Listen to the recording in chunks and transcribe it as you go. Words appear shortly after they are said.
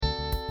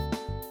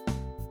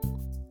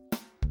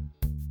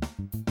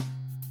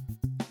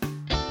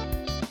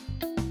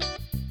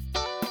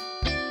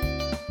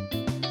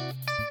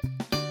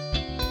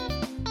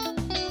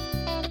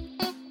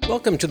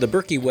Welcome to the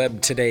Berkey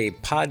Web Today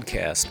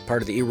podcast,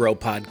 part of the eRow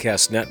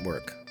Podcast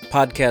Network.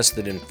 Podcasts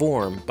that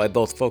inform by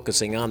both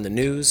focusing on the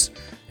news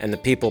and the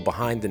people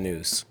behind the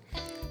news.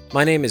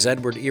 My name is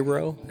Edward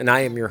eRow, and I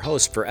am your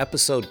host for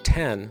episode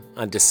 10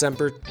 on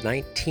December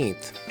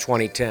 19th,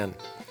 2010.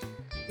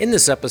 In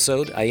this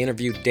episode, I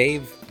interviewed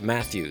Dave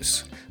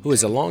Matthews, who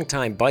is a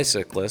longtime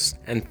bicyclist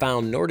and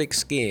found Nordic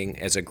skiing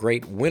as a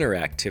great winter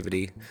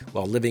activity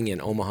while living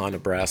in Omaha,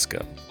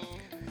 Nebraska.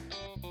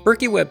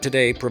 Berkey Web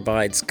Today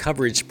provides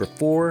coverage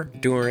before,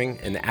 during,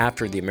 and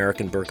after the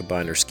American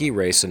Birkebinder ski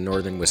race in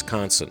northern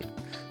Wisconsin.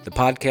 The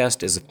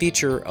podcast is a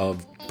feature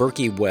of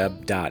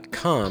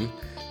BerkeyWeb.com,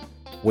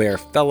 where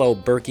fellow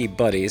Berkey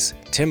buddies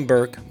Tim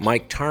Burke,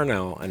 Mike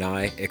Tarnow, and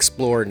I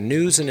explore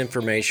news and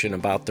information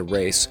about the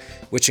race,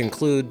 which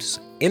includes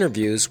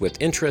interviews with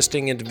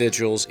interesting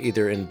individuals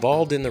either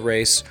involved in the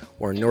race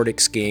or Nordic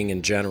skiing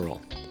in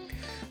general.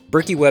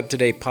 Berkey Web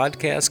Today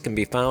podcast can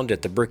be found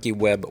at the Berkey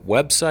Web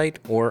website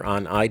or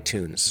on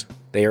iTunes.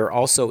 They are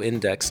also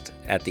indexed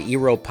at the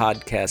eRow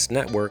Podcast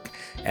Network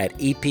at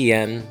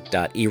epn.erow.com.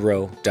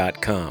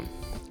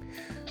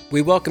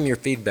 We welcome your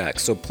feedback,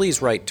 so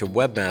please write to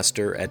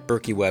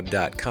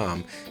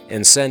webmaster@berkeyweb.com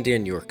and send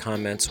in your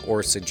comments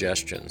or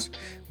suggestions.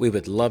 We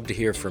would love to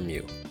hear from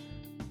you.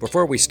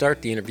 Before we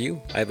start the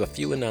interview, I have a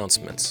few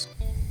announcements.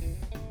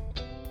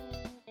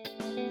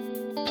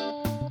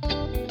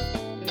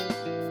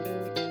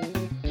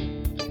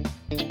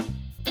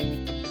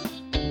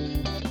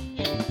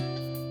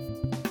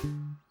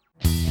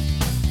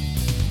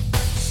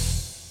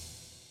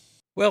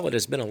 Well, it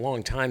has been a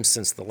long time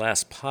since the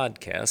last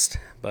podcast,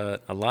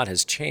 but a lot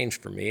has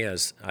changed for me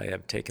as I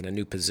have taken a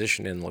new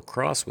position in La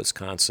Crosse,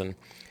 Wisconsin,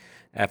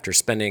 after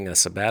spending a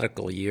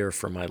sabbatical year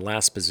from my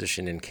last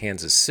position in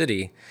Kansas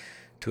City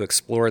to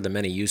explore the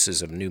many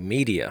uses of new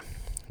media.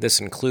 This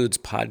includes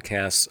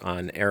podcasts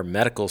on air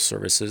medical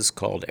services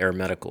called Air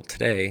Medical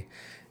Today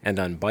and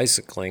on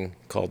bicycling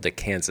called the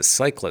Kansas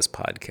Cyclist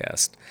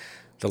Podcast.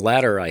 The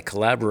latter I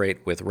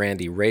collaborate with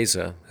Randy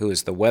Reza, who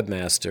is the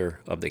webmaster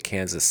of the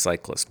Kansas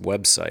Cyclist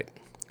website.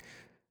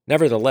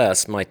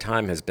 Nevertheless, my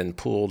time has been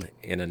pulled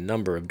in a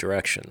number of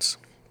directions.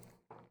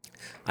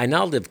 I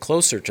now live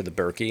closer to the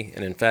Berkey,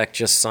 and in fact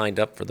just signed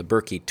up for the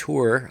Berkey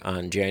Tour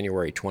on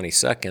January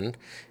 22nd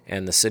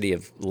and the City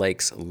of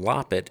Lakes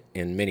Loppet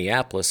in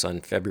Minneapolis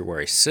on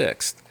February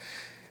 6th.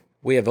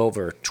 We have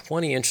over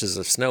 20 inches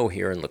of snow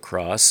here in La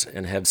Crosse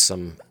and have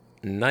some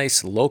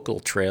nice local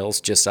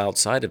trails just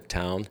outside of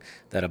town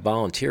that a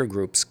volunteer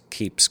group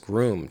keeps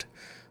groomed.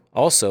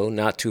 Also,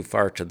 not too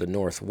far to the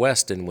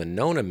northwest in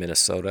Winona,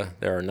 Minnesota,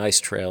 there are nice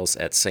trails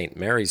at St.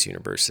 Mary's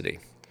University.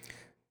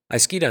 I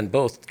skied on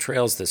both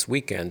trails this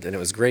weekend, and it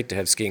was great to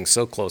have skiing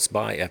so close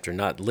by after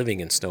not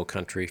living in snow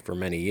country for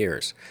many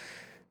years.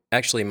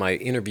 Actually, my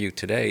interview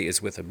today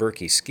is with a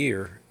Berkey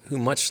skier who,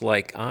 much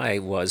like I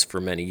was for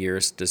many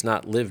years, does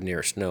not live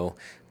near snow,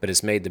 but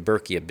has made the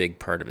Berkey a big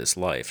part of his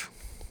life.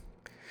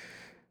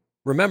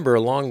 Remember,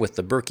 along with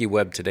the Berkey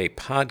Web Today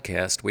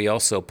podcast, we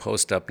also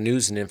post up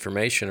news and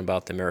information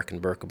about the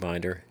American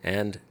Birkebinder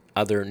and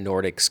other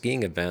Nordic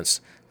skiing events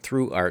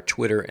through our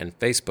Twitter and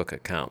Facebook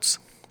accounts.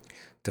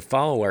 To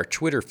follow our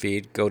Twitter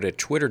feed, go to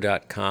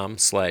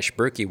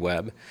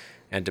twitter.com/BerkeyWeb,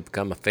 and to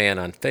become a fan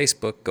on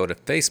Facebook, go to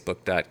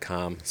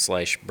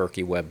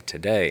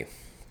facebook.com/BerkeyWebToday.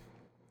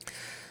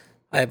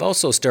 I have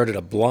also started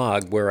a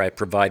blog where I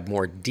provide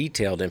more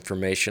detailed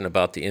information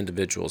about the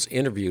individuals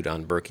interviewed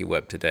on Berkey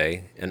Web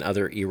Today and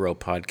other eRow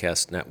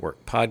Podcast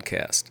Network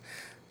podcasts.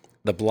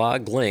 The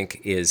blog link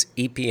is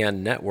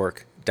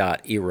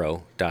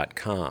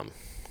epnnetwork.erow.com.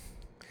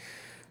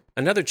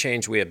 Another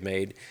change we have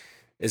made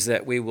is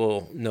that we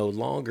will no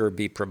longer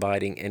be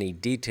providing any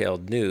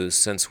detailed news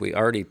since we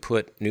already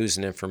put news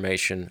and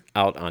information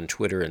out on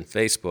Twitter and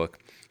Facebook,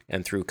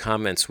 and through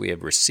comments we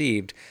have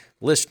received,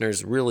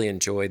 listeners really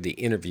enjoyed the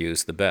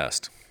interviews the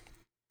best.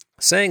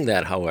 Saying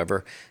that,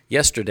 however,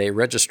 yesterday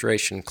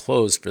registration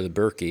closed for the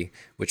Berkey,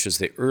 which is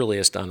the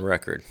earliest on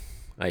record.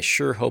 I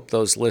sure hope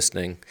those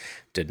listening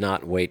did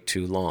not wait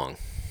too long.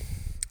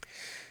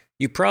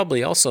 You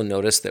probably also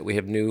noticed that we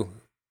have new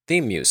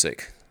theme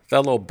music.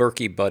 Fellow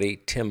Berkey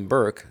buddy Tim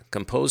Burke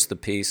composed the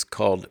piece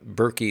called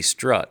Berkey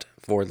Strut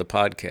for the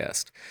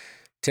podcast.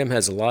 Tim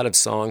has a lot of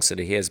songs that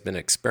he has been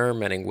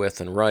experimenting with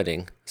and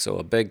writing, so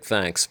a big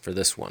thanks for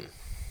this one.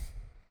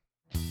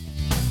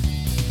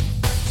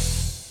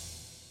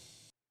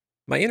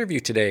 My interview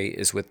today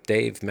is with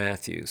Dave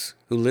Matthews,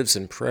 who lives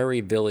in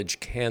Prairie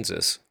Village,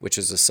 Kansas, which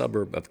is a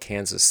suburb of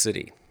Kansas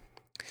City.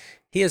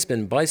 He has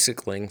been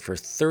bicycling for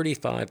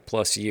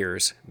 35-plus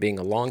years, being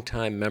a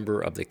longtime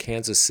member of the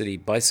Kansas City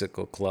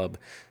Bicycle Club,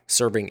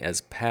 serving as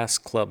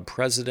past club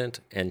president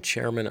and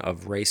chairman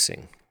of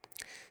racing.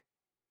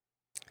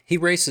 He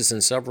races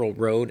in several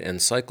road and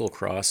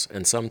cyclocross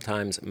and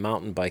sometimes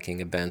mountain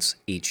biking events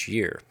each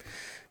year.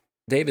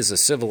 Dave is a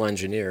civil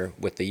engineer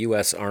with the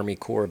U.S. Army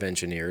Corps of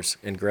Engineers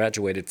and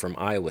graduated from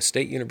Iowa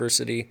State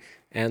University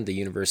and the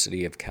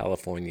University of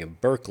California,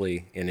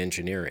 Berkeley in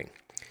engineering.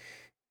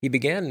 He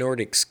began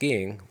Nordic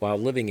skiing while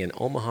living in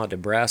Omaha,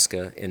 Nebraska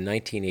in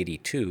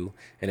 1982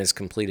 and has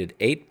completed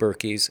 8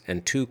 Birkies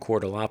and 2 Coeur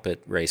d'Alene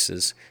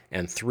races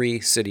and 3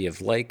 City of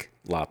Lake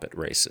Loppet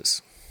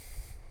races.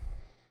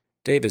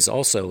 Dave is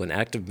also an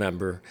active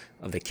member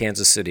of the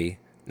Kansas City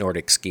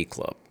Nordic Ski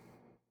Club.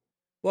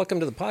 Welcome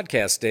to the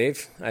podcast,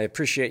 Dave. I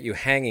appreciate you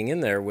hanging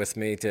in there with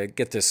me to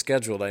get this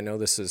scheduled. I know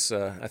this is,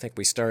 I think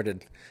we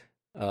started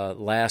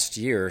last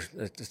year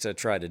to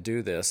try to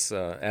do this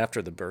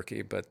after the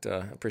Birkie, but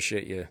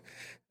appreciate you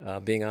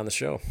being on the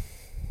show.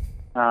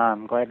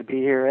 I'm glad to be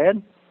here,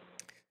 Ed.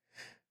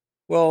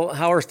 Well,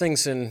 how are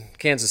things in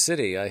Kansas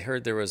City? I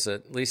heard there was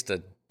at least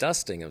a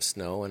dusting of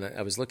snow, and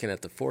I was looking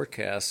at the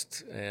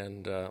forecast,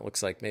 and it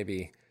looks like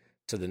maybe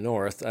to the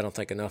north. I don't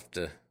think enough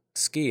to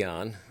ski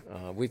on.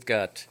 We've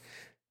got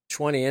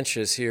 20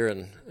 inches here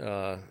in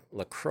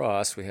La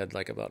Crosse. We had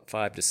like about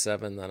 5 to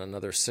 7, then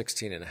another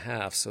 16 and a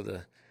half, so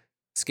the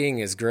skiing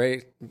is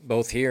great,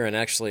 both here and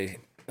actually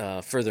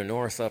further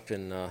north up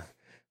in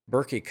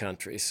Birkie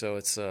country. So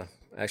it's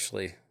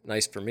actually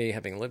nice for me,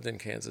 having lived in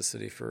Kansas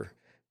City for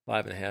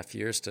 5.5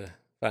 years, to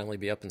finally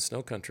be up in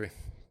snow country.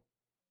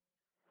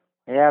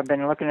 Yeah, I've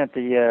been looking at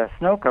the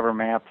snow cover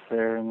maps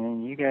there,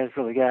 and you guys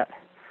really got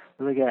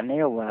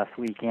nailed last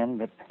weekend.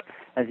 But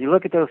as you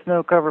look at those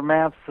snow cover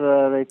maps,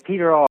 they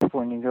peter off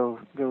when you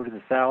go to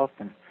the south,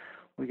 and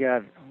we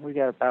got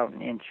about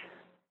an inch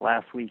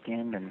last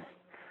weekend, and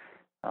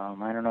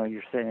I don't know,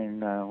 you're saying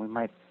we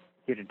might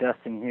get a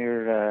dusting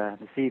here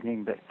this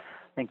evening, but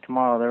I think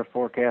tomorrow they're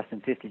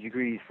forecasting 50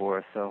 degrees for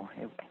us. So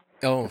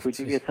if we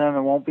do get some,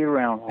 it won't be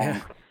around long.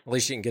 Yeah, at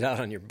least you can get out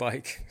on your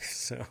bike.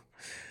 So,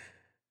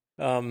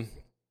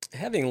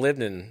 having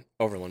lived in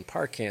Overland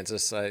Park,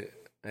 Kansas, I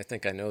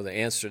think I know the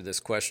answer to this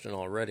question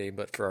already,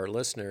 but for our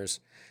listeners,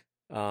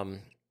 do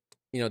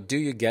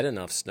you get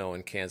enough snow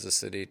in Kansas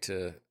City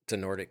to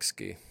Nordic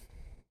ski?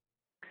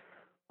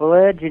 Well,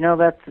 Ed,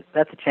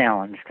 that's a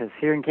challenge, because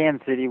here in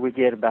Kansas City we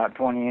get about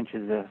 20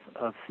 inches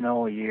of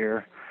snow a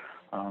year.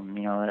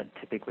 That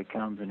typically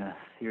comes in a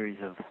series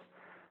of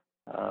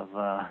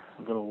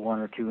little 1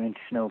 or 2 inch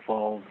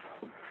snowfalls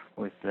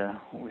with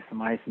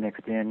some ice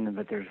mixed in.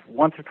 But there's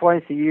once or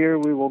twice a year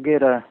we will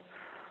get a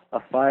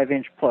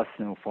 5-inch plus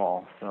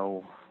snowfall.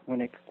 So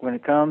when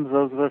it comes,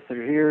 those of us that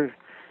are here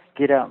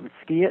get out and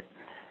ski it.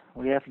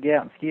 We have to get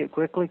out and ski it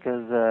quickly,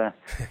 because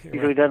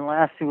usually doesn't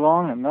last too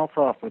long and it melts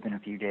off within a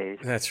few days.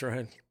 That's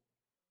right.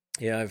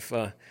 Yeah,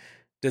 I've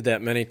did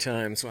that many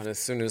times. When as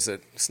soon as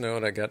it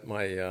snowed, I got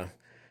my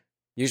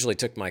usually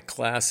took my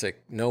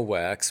classic no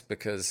wax,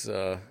 because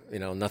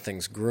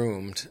nothing's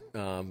groomed,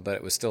 but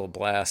it was still a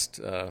blast.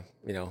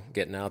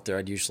 Getting out there.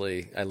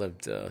 I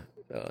lived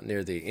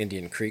near the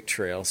Indian Creek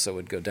Trail, so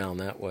would go down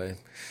that way.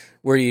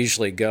 Where do you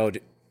usually go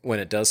when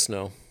it does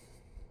snow?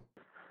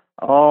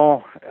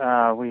 Oh,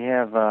 we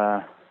have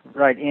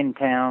right in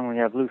town. We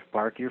have Loose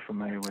Park. You're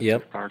familiar with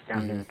Loose Park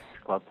down in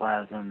Club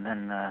Plaza, and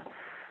then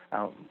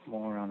out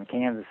more on the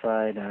Kansas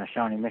side,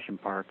 Shawnee Mission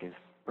Park is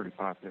pretty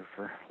popular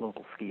for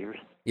local skiers.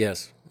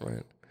 Yes,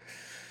 right.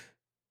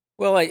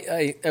 Well,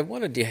 I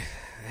wanted to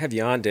have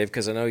you on, Dave,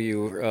 because I know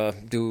you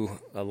do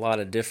a lot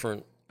of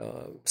different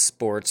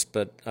sports,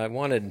 but I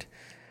wanted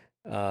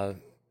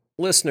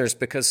listeners,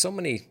 because so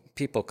many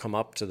people come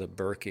up to the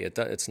Birkie.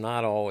 It's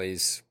not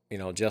always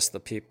just the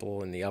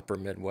people in the upper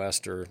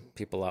Midwest or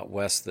people out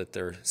west that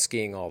they're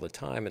skiing all the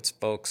time. It's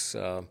folks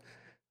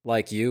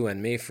like you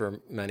and me for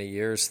many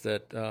years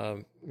that,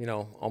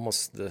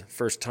 almost the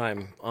first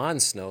time on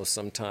snow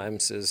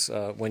sometimes is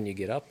when you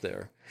get up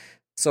there.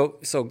 So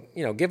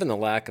given the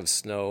lack of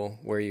snow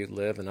where you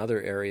live and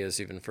other areas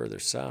even further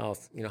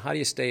south, how do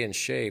you stay in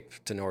shape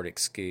to Nordic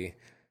ski?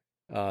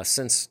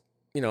 Since,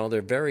 there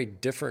are very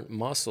different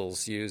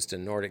muscles used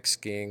in Nordic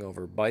skiing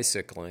over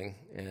bicycling,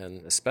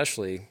 and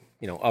especially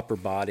upper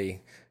body,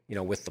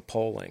 with the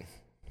poling?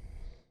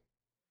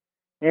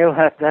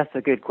 That's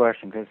a good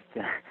question, because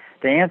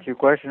to answer your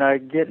question, I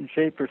get in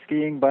shape for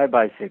skiing by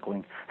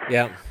bicycling.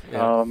 Yeah.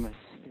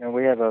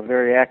 We have a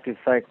very active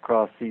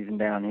cyclocross season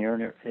down here,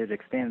 and it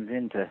extends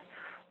into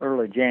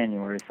early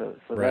January. So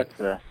right.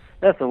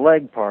 that's the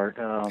leg part.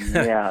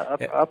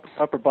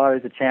 Upper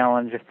body's a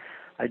challenge.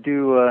 I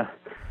do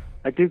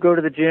go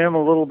to the gym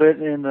a little bit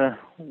in the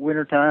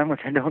wintertime,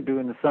 which I don't do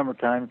in the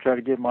summertime, to try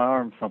to give my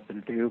arms something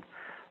to do.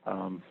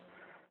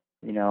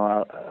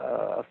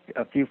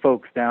 A few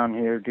folks down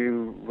here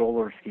do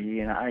roller ski,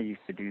 and I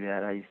used to do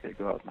that. I used to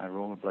go out with my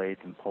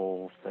rollerblades and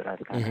poles, but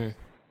I've kind of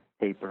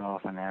tapered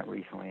off on that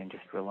recently and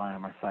just rely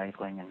on my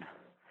cycling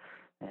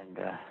and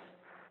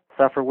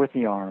suffer with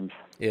the arms.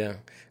 Yeah.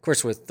 Of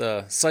course, with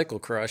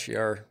cyclocross, you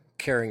are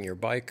carrying your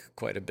bike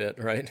quite a bit,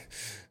 right?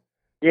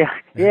 Yeah,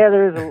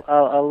 there's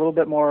a little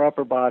bit more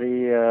upper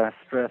body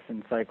stress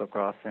in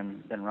cyclocross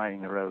than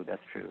riding the road.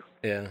 That's true.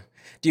 Yeah.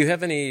 Do you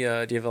have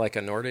like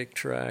a Nordic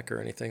track or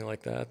anything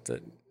like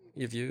that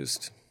you've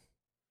used?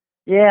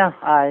 Yeah,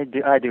 I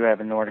do have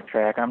a Nordic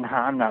track.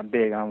 I'm not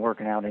big on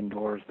working out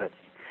indoors, but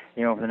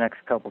over the next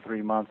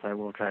 3 months, I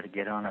will try to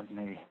get on it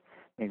maybe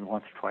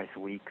once or twice a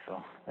week.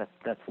 So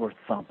that's worth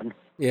something.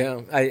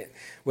 Yeah,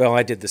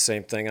 I did the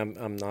same thing.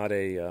 I'm not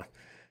a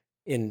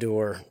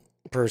indoor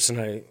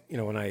person.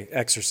 When I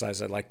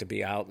exercise, I like to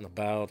be out and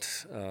about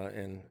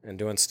and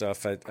doing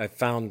stuff. I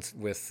found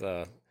with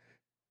the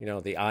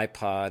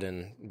iPod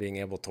and being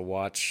able to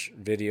watch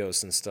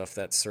videos and stuff,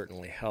 that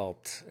certainly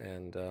helped.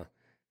 And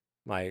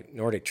my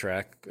Nordic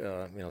Track,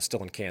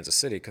 still in Kansas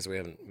City because we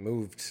haven't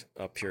moved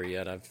up here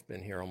yet. I've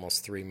been here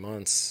almost 3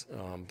 months,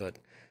 but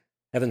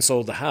haven't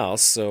sold the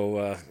house,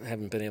 so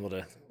haven't been able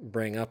to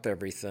bring up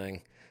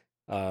everything.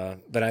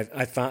 But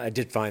I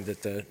did find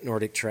that the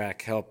Nordic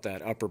Track helped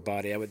that upper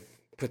body. I would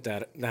put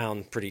that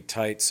down pretty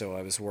tight, so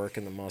I was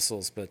working the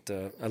muscles. But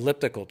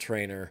elliptical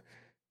trainer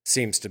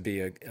seems to be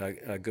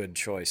a good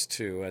choice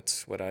too.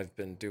 That's what I've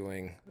been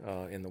doing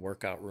in the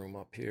workout room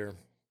up here.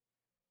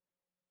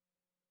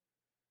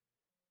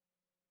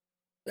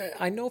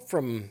 I know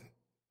from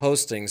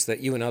postings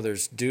that you and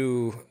others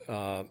do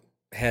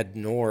head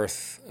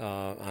north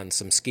on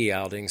some ski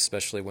outings,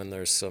 especially when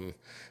there's some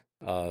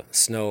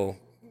snow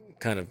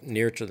kind of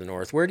near to the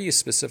north. Where do you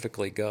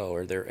specifically go?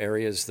 Are there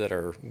areas that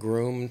are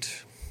groomed?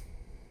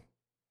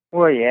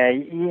 Well, yeah,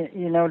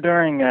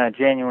 during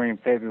January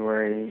and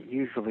February,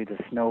 usually the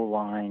snow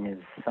line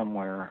is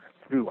somewhere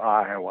through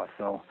Iowa.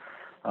 So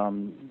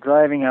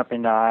driving up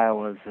into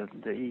Iowa is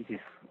the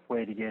easiest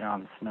way to get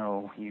on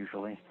snow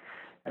usually.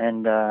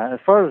 And as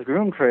far as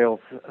groomed trails,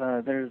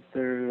 there's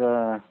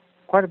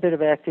quite a bit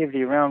of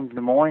activity around Des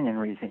Moines in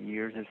recent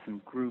years. There's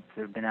some groups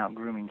that have been out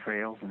grooming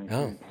trails, and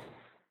they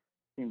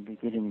seem to be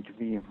getting to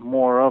be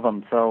more of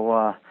them.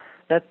 So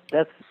that's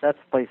the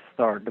place to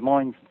start. Des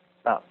Moines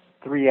about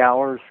 3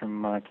 hours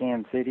from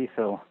Kansas City,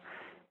 so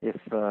if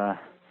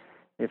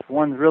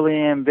one's really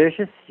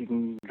ambitious, you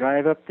can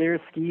drive up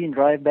there, ski, and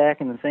drive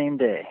back in the same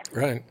day.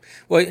 Right.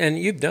 Well, and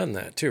you've done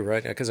that too,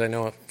 right? Because I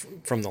know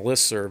from the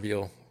listserv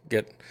you'll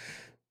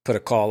put a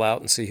call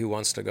out and see who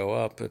wants to go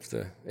up if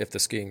the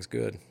skiing's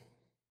good.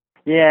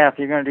 Yeah, if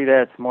you're going to do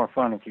that, it's more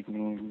fun if you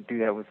can do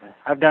that with.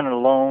 I've done it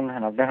alone,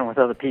 and I've done it with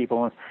other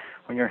people. And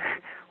when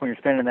you're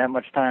spending that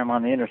much time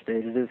on the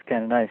interstate, it is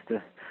kind of nice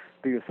to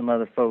be with some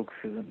other folks,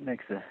 because it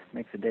makes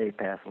the day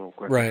pass a little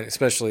quicker. Right,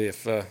 especially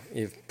if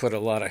you've put a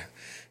lot of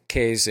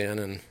Ks in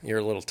and you're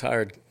a little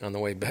tired on the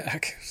way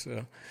back.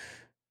 So,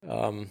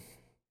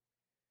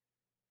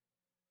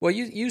 well,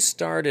 you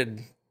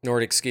started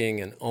Nordic skiing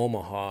in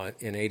Omaha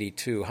in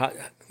 '82.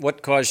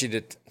 What caused you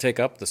to take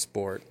up the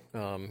sport?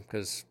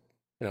 Because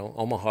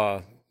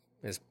Omaha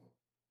is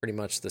pretty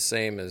much the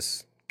same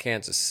as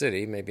Kansas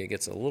City. Maybe it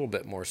gets a little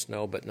bit more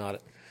snow, but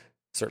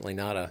certainly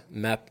not a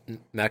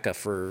mecca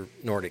for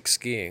Nordic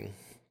skiing.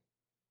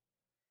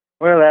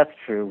 Well, that's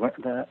true.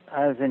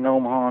 I was in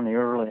Omaha in the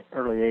early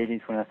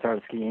 '80s when I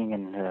started skiing,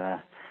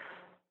 and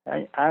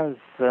I was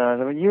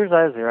the years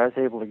I was there, I was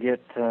able to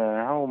get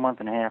a month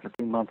and a half or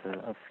 2 months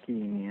of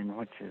skiing in,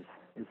 which is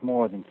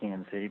more than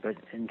Kansas City. But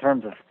in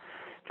terms of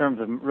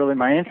really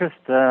my interest,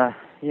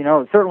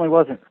 it certainly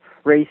wasn't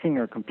racing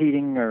or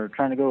competing or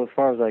trying to go as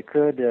far as I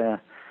could.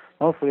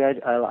 Mostly,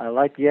 I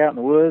like to get out in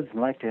the woods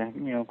and like to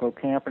go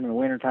camping in the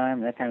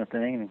wintertime, that kind of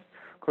thing. And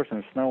of course,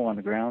 when there's snow on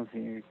the ground, so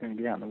you're going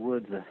to get out in the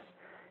woods. The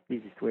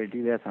easiest way to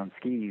do that's on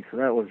skis. So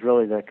that was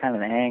really the kind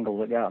of the angle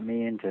that got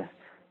me into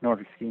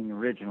Nordic skiing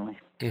originally.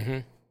 Mm-hmm.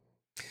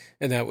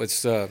 And that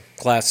was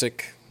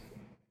classic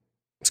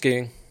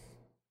skiing?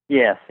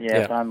 Yes.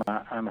 Yeah.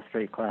 I'm a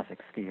straight classic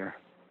skier.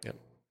 Yep.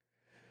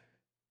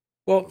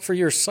 Well, for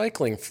your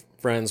cycling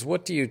friends,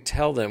 what do you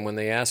tell them when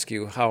they ask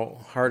you how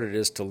hard it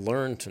is to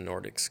learn to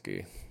Nordic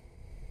ski?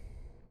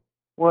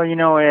 Well,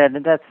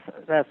 Ed,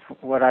 that's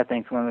what I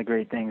think is one of the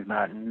great things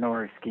about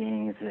Nordic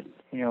skiing is that,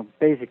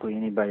 basically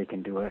anybody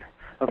can do it.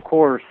 Of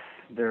course,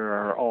 there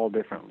are all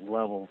different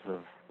levels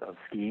of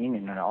skiing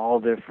and all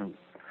different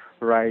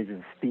varieties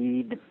of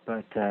speed,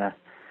 but,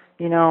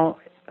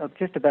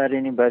 just about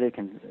anybody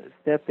can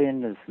step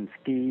into some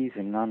skis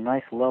and on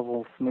nice,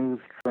 level, smooth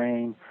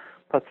terrain,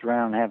 putz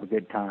around and have a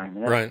good time.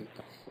 Right.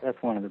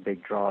 That's one of the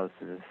big draws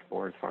to this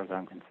sport as far as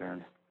I'm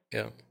concerned.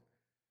 Yeah.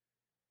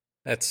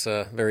 That's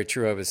very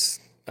true. I was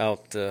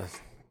out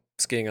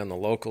skiing on the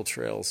local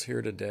trails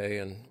here today,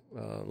 and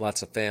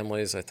lots of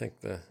families. I think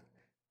the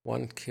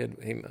one kid,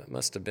 he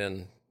must have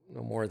been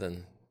no more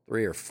than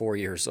 3 or 4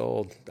 years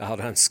old,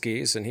 out on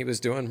skis, and he was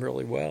doing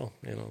really well.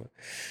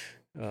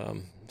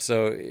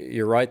 So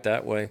you're right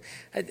that way.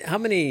 How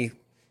many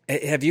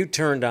have you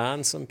turned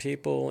on some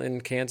people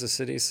in Kansas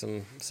City,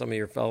 some of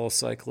your fellow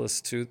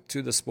cyclists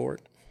to the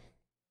sport?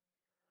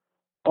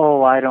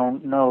 Oh, I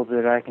don't know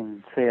that I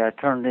can say I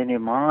turned any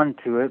of them on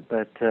to it,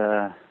 but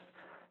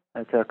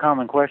it's a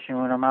common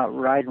question when I'm out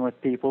riding with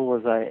people.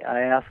 Was I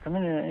ask them,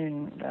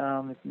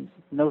 and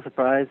no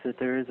surprise that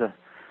there is a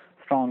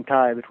strong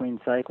tie between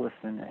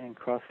cyclists and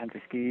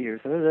cross-country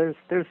skiers. So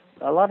there's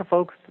a lot of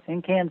folks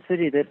in Kansas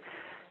City that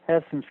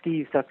have some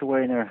skis tucked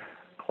away in their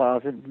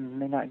closet and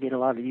may not get a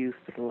lot of use,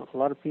 but a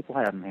lot of people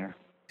have them here.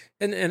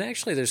 And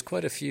actually, there's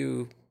quite a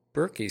few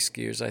Birkie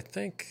skiers, I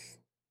think.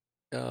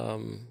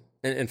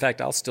 In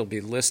fact, I'll still be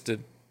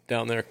listed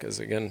down there because,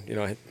 again,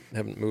 I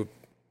haven't moved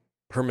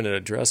permanent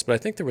address, but I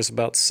think there was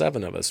about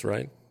 7 of us,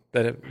 right?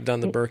 that have done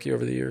the Berkey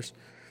over the years?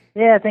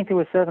 Yeah, I think there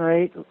was 7 or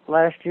 8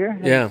 last year.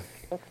 Yeah.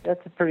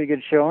 That's a pretty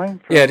good showing.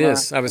 From, Yeah, it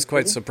is. I was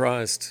quite City.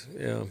 surprised.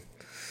 Yeah.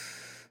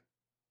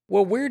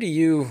 Well, where do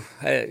you,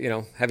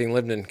 having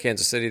lived in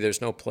Kansas City,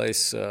 there's no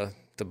place to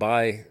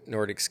buy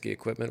Nordic ski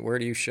equipment. Where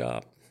do you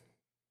shop?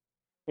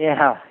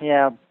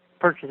 Yeah.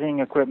 Purchasing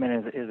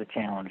equipment is a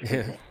challenge. Yeah.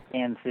 In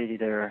Kansas City,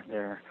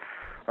 there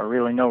are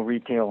really no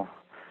retail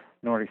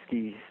Nordic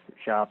ski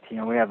shops.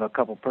 We have a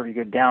couple pretty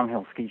good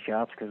downhill ski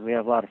shops because we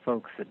have a lot of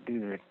folks that do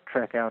the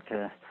trek out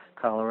to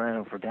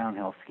Colorado for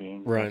downhill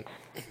skiing. Right.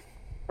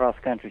 Cross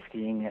country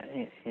skiing,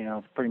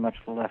 it's pretty much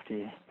left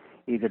to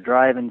either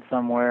driving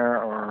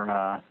somewhere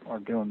or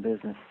doing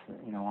business,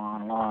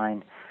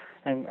 online.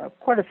 And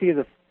quite a few of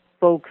the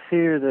folks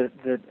here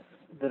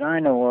that I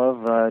know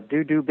of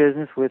do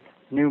business with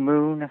New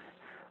Moon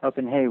up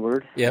in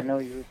Hayward. Yep. I know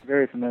you're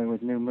very familiar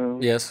with New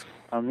Moon. Yes.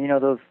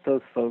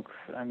 Those folks.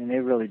 I mean, they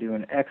really do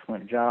an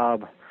excellent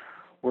job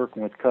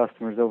working with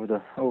customers over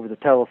the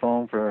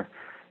telephone for,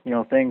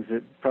 things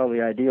that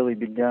probably ideally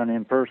be done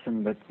in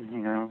person. But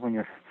when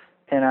you're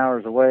 10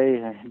 hours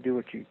away, do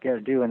what you got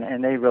to do,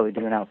 and they really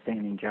do an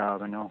outstanding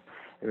job. I know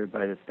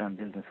everybody that's done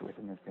business with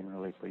them has been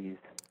really pleased.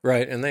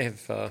 Right, and they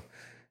have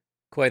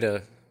quite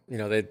a,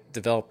 they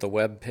developed the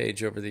web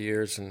page over the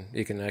years, and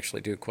you can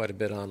actually do quite a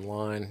bit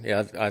online.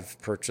 Yeah,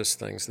 I've purchased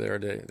things there.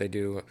 They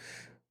do an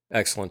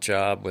excellent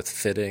job with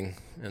fitting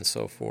and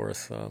so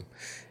forth.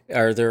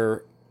 Are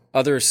there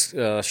other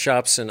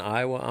shops in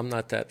Iowa? I'm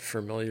not that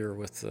familiar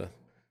with the,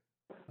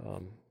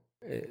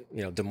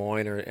 Des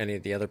Moines or any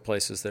of the other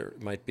places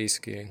that might be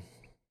skiing.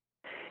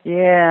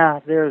 Yeah,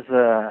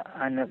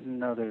 I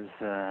know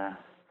there's a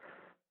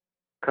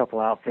couple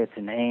outfits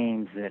in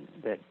Ames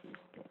that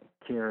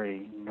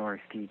carry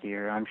Nordic ski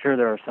gear. I'm sure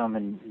there are some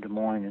in Des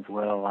Moines as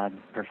well.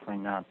 I'm personally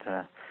not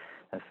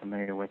as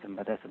familiar with them,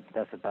 but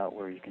that's about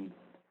where you can,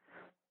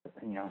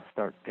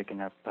 start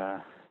picking up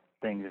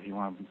things if you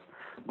want to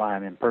buy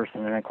them in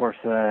person. And of course,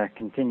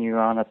 continue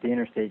on up the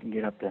interstate and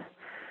get up to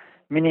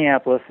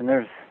Minneapolis, and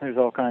there's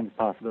all kinds of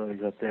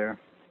possibilities up there.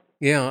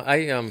 Yeah,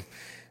 in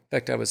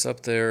fact, I was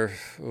up there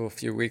a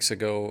few weeks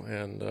ago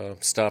and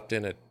stopped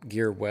in at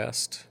Gear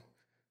West.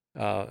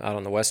 Out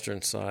on the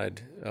western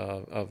side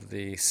of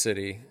the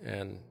city,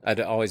 and I'd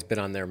always been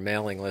on their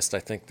mailing list. I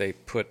think they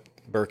put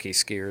Berkey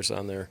skiers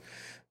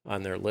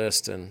on their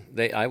list, and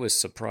I was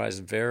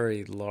surprised.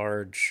 Very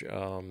large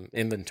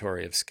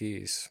inventory of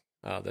skis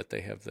that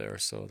they have there,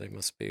 so they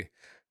must be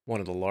one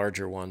of the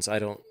larger ones. I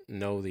don't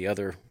know the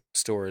other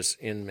stores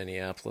in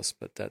Minneapolis,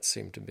 but that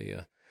seemed to be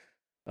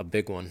a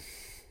big one.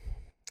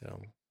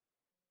 So,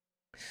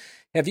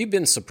 have you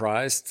been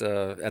surprised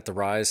at the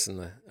rise in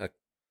the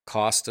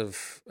cost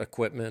of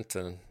equipment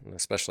and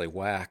especially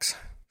wax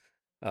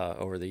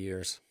over the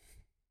years?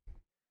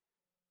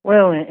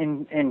 Well,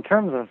 in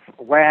terms of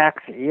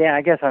wax, yeah,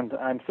 I guess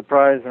I'm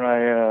surprised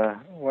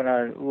when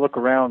I look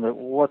around at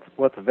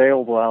what's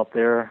available out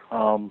there.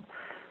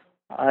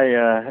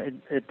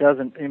 It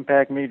doesn't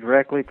impact me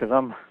directly because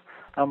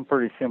I'm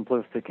pretty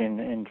simplistic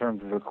in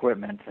terms of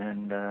equipment,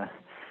 and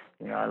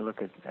I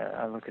look at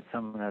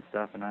some of that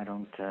stuff and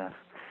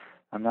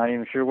I'm not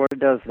even sure what it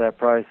does to that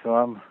price, so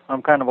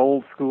I'm kind of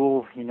old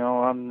school.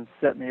 I'm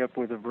setting me up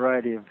with a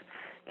variety of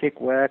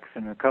kick wax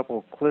and a couple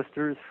of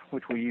clisters,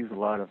 which we use a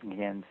lot of in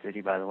Kansas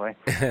City, by the way.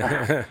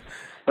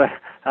 But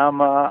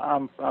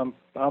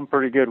I'm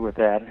pretty good with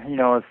that.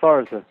 As far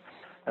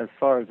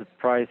as the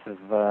price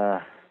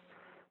of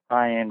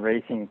high-end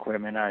racing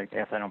equipment, I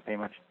guess I don't pay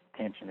much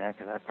attention to that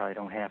because I probably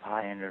don't have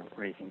high-end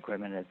racing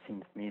equipment. It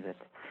seems to me that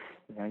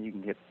you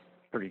can get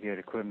pretty good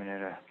equipment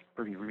at a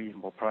pretty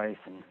reasonable price,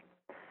 and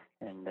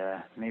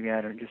maybe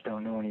I just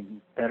don't know any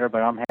better,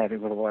 but I'm happy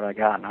with what I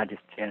got, and I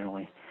just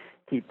generally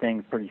keep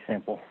things pretty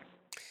simple.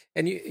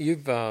 And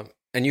you've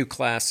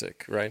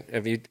classic, right?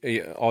 Have you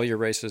all your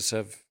races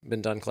have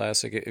been done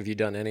classic? Have you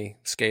done any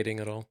skating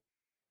at all?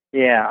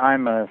 Yeah,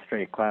 I'm a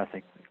straight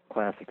classic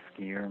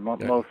skier.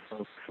 Most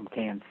folks from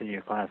Kansas City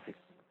are classic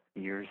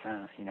skiers.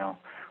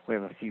 We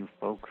have a few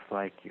folks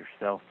like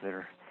yourself that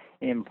are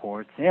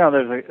imports.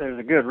 There's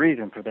a good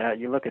reason for that.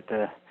 You look at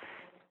the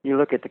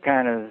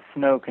kind of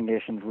snow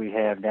conditions we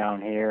have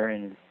down here,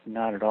 and it's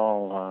not at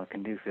all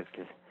conducive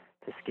to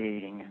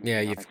skating. Yeah,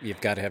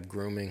 you've got to have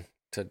grooming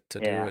to do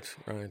it,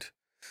 right?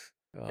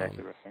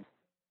 Exactly right.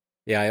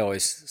 Yeah, I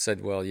always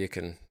said, well, you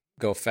can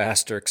go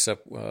faster,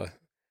 except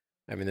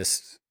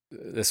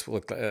this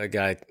looked like a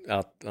guy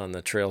out on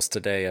the trails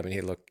today. I mean,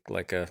 he looked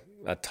like a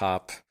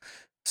top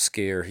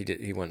skier.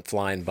 He went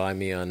flying by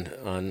me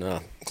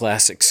on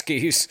classic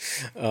skis.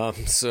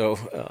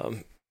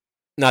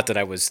 Not that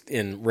I was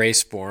in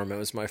race form. It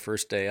was my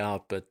first day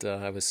out, but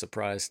I was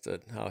surprised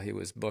at how he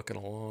was booking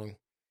along.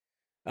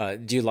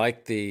 Do you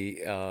like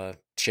the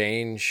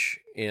change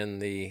in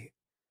the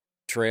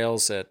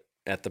trails at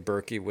the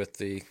Berkey with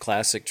the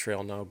classic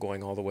trail now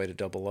going all the way to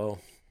Double O?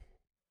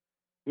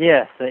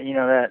 Yes,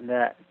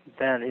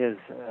 that is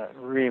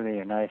really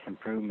a nice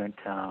improvement.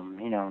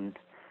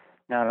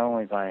 Not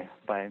only by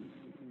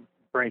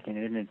breaking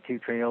it into two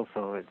trails,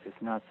 so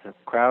it's not so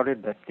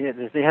crowded. But the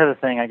other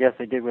thing I guess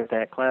they did with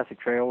that classic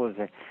trail was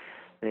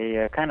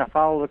they kind of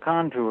follow the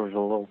contours a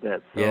little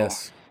bit. So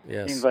Yes.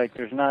 it seems like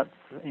there's not,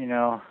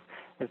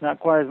 there's not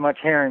quite as much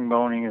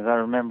herringboning as I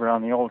remember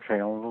on the old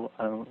trail.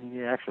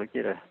 You actually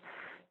get a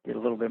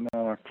little bit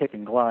more kick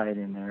and glide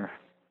in there.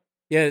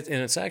 Yeah,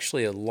 and it's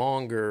actually a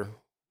longer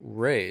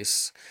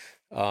race.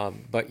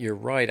 But you're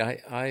right.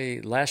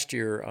 I last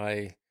year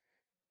I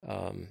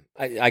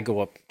go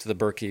up to the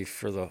Berkey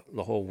for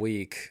the whole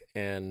week,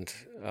 and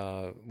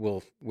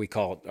we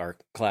call it our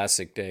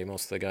classic day.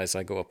 Most of the guys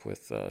I go up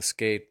with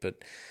skate,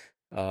 but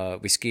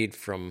we skied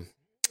from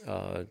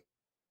the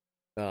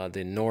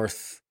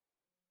north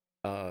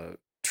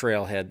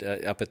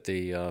trailhead up at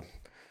the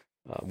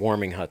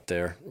warming hut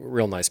there.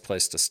 Real nice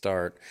place to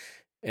start.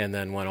 And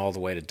then went all the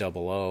way to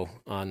Double O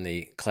on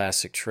the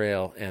classic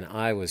trail, and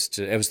it was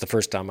the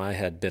first time I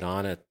had been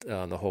on it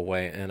the whole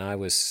way, and it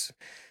was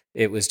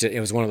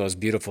one of those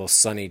beautiful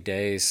sunny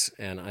days,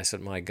 and I said,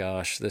 my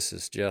gosh, this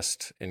is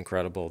just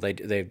incredible.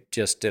 They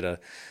just did a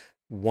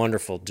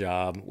wonderful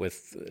job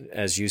with,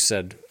 as you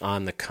said,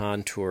 on the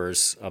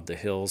contours of the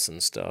hills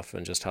and stuff,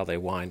 and just how they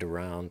wind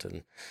around,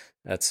 and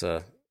that's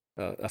a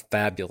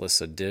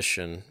fabulous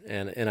addition,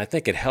 and I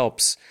think it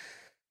helps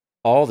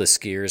all the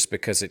skiers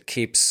because it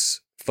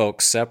keeps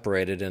folks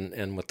separated,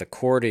 and with the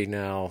Cordy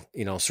now,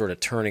 sort of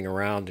turning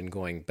around and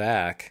going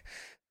back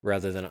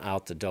rather than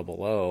out the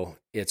Double O,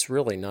 it's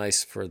really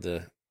nice for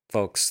the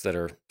folks that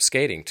are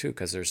skating too,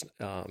 because there's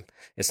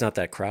it's not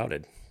that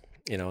crowded,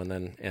 and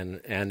then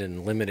and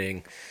in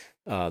limiting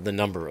the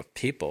number of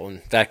people. In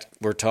fact,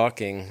 we're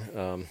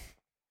talking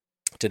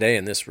today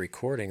in this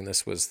recording.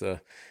 This was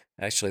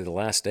actually the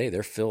last day.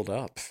 They're filled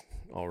up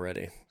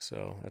already,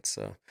 so that's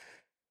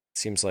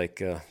seems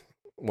like.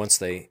 Once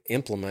they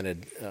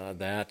implemented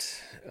that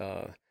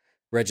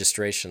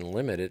registration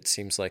limit, it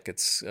seems like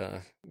it's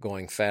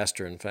going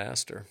faster and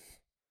faster.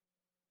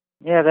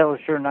 Yeah, that was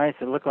sure nice.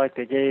 It looked like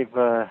they gave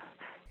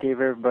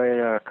everybody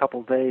a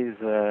couple days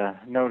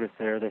notice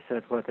there. They said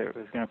it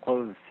was going to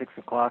close at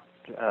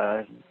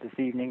 6:00 this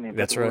evening. They put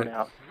That's the right. Word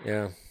out.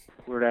 Yeah.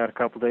 Word out a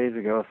couple days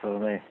ago, so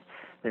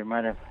they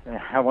might have.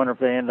 I wonder if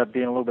they end up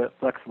being a little bit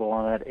flexible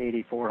on that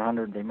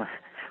 8,400. They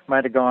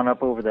might have gone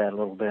up over that a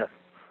little bit.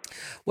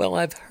 Well,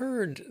 I've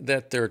heard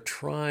that they're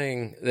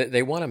trying.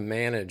 They want to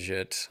manage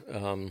it,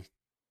 and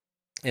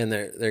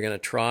they're going to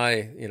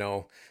try,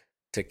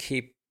 to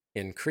keep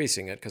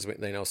increasing it because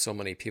they know so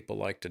many people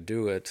like to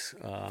do it.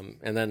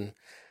 And then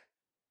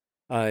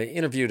I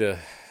interviewed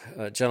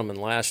a gentleman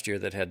last year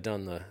that had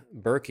done the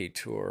Berkey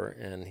tour,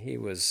 and he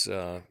was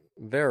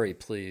very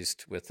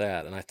pleased with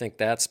that. And I think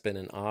that's been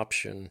an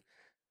option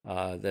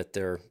that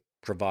they're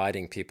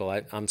providing people.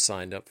 I'm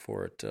signed up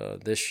for it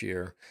this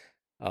year,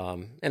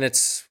 and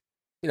it's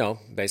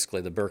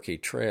basically the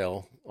Berkey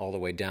Trail all the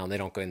way down. They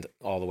don't go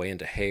all the way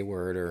into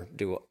Hayward or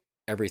do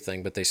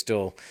everything, but they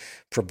still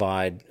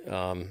provide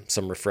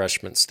some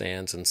refreshment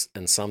stands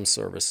and some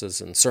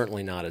services, and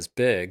certainly not as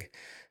big.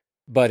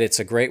 But it's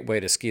a great way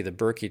to ski the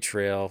Berkey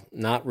Trail.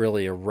 Not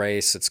really a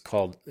race. It's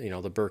called,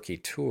 the Berkey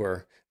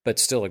Tour, but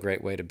still a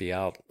great way to be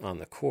out on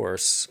the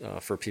course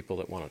for people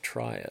that want to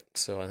try it.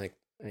 So I think,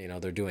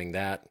 they're doing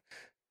that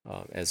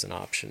as an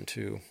option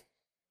too.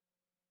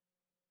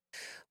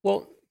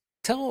 Well,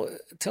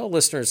 Tell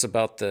listeners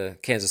about the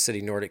Kansas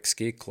City Nordic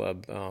Ski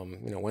Club.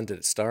 When did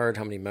it start?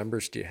 How many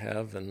members do you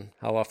have, and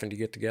how often do you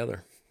get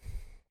together?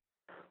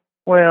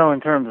 Well,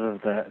 in terms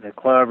of the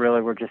club,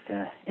 really, we're just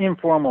an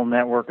informal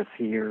network of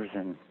skiers,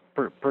 and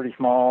pretty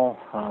small.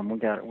 We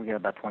got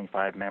about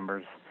 25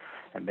 members,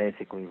 and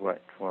basically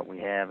what we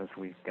have is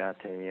we've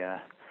got a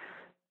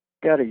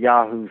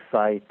Yahoo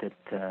site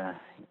that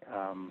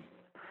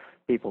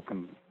people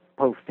can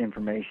post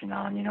information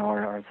on.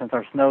 Since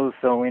our snow's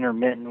so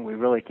intermittent, we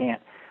really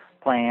can't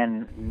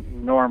plan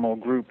normal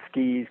group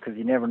skis because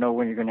you never know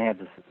when you're going to have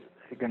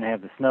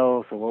the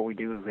snow. So what we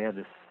do is we have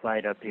this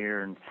site up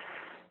here, and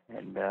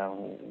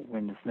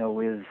when the snow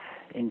is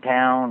in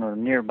town or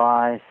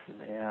nearby,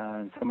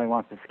 and somebody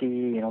wants to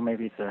ski,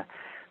 maybe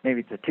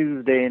it's a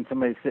Tuesday and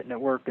somebody's sitting at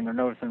work and they're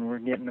noticing we're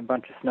getting a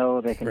bunch of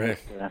snow, they can right.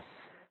 just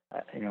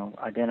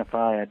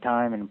identify a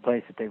time and a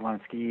place that they want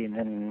to ski, and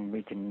then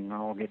we can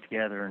all get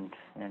together and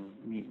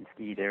meet and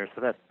ski there.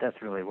 So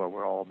that's really what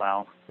we're all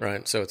about.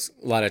 Right. So it's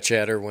a lot of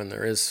chatter when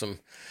there is some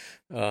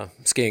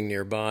skiing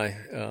nearby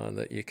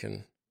that you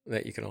can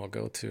all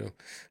go to.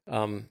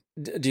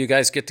 Do you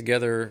guys get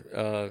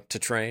together to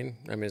train?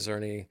 I mean, is there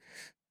any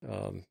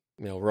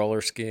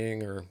roller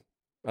skiing or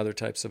other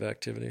types of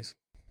activities?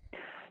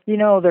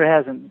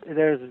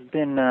 There's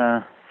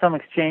been some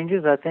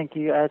exchanges. I think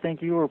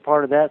you were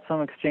part of that.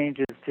 Some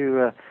exchanges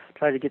to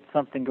try to get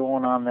something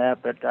going on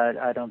that, but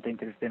I don't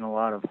think there's been a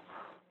lot of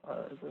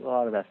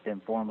that's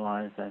been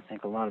formalized. I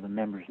think a lot of the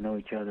members know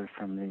each other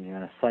from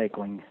the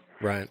cycling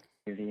right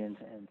activity and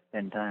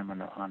spend time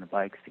on the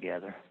bikes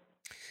together.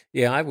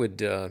 Yeah, I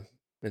would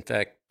in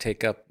fact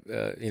take up.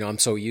 I'm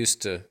so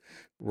used to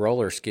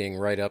roller skiing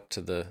right up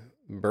to the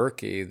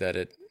Berkey that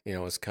it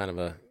was kind of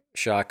a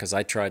shock because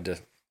I tried to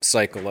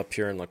cycle up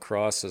here in La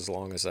Crosse as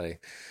long as I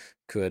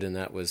could, and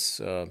that was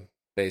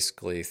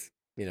basically,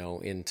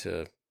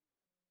 into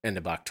end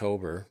of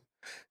October.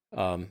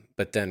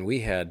 But then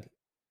we had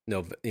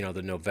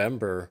the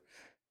November,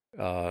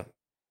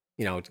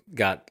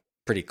 got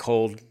pretty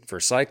cold for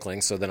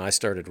cycling. So then I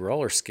started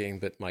roller skiing,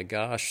 but my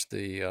gosh,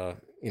 all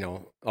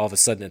of a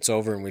sudden it's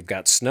over and we've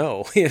got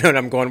snow, and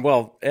I'm going,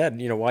 well, Ed,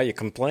 why are you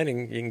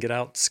complaining? You can get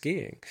out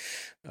skiing.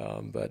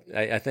 But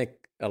I think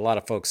a lot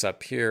of folks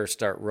up here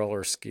start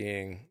roller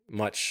skiing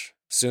much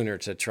sooner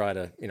to try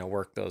to,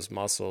 work those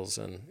muscles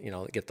and,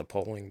 get the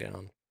polling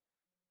down.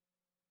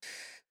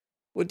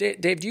 Well,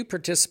 Dave, do you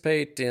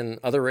participate in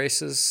other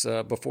races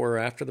before or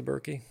after the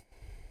Birkie?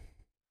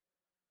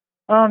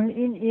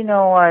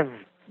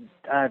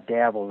 I've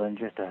dabbled in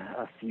just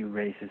a few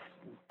races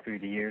through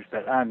the years,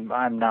 but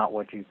I'm not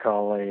what you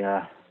call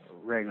a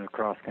regular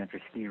cross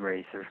country ski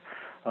racer.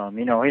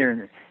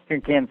 Here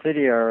in Kansas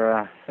City,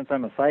 since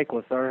I'm a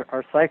cyclist,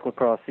 our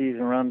cyclocross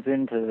season runs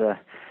into the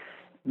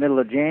middle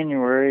of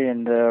January,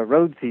 and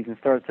road season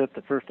starts up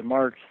the 1st of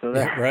March. So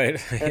that right.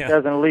 that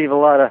doesn't leave a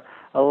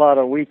lot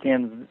of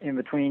weekends in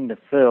between to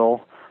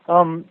fill.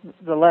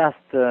 The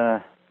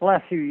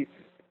last few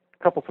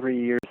couple 3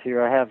 years here,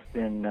 I have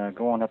been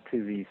going up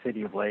to the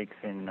City of Lakes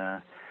in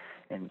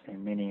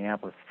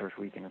Minneapolis the first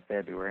weekend of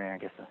February. I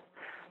guess the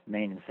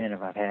main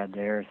incentive I've had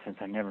there, since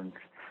I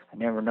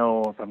never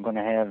know if I'm going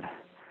to have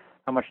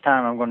how much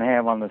time I'm going to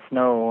have on the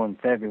snow in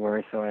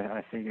February. So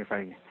I figure if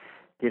I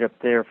get up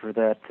there for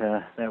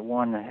that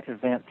one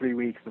event 3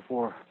 weeks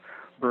before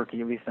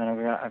Birkie, at least then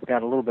I've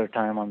got a little bit of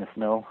time on the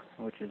snow,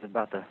 which is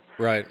about the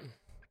right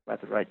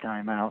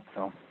time out.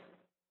 So.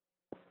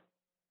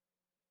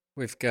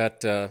 We've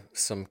got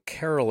some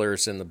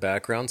carolers in the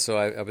background, so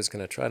I was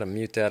going to try to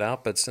mute that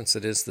out, but since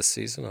it is the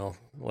season, I'll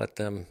let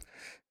them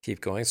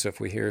keep going. So if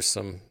we hear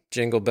some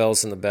jingle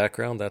bells in the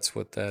background, that's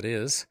what that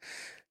is.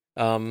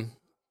 Tell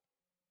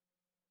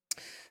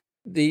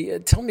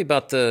me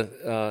about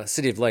the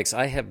City of Lakes.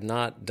 I have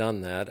not done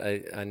that.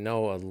 I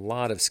know a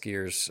lot of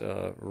skiers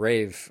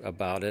rave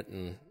about it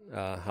and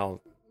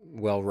how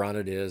well run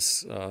it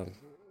is.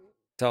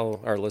 Tell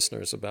our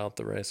listeners about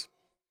the race.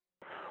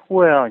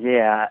 Well,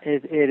 yeah,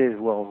 it is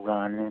well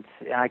run.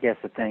 I guess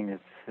the thing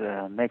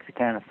that makes it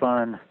kind of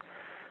fun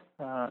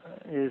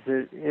is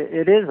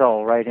it is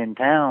all right in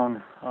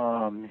town.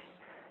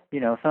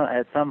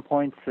 At some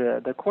points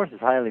the course is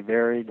highly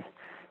varied.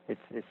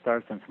 It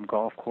starts on some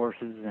golf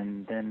courses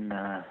and then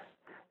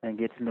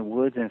gets in the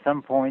woods. And at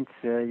some points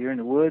you're in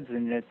the woods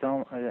and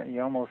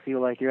you almost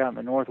feel like you're out in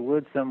the North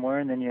Woods somewhere,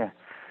 and then you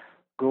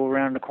go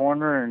around the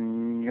corner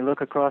and you look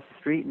across the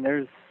street and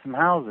there's some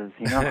houses.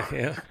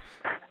 Yeah.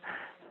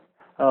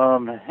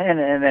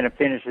 And then it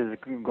finishes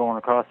going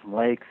across some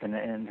lakes, and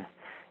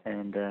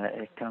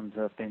it comes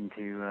up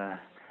into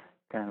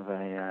kind of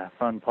a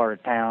fun part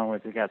of town where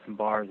they've got some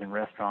bars and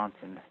restaurants,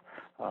 and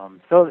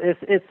so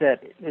it's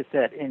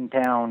that in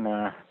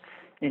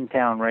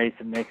town race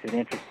that makes it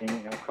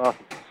interesting.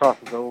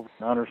 Crosses over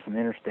under some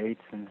interstates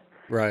and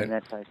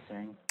that type of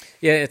thing.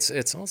 Yeah,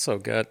 it's also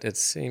got, it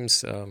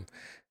seems,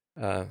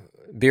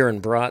 beer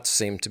and brats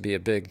seem to be a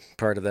big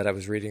part of that. I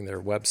was reading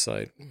their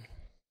website.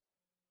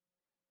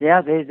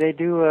 Yeah, they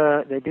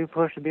do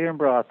push the beer and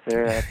brats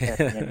there at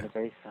the end of the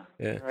race. So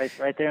yeah.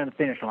 Right there on the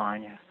finish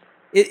line. Yeah.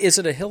 Is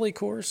it a hilly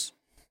course?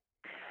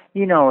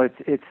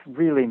 It's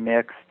really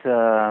mixed.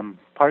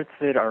 Parts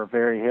of it are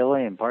very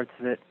hilly, and parts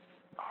of it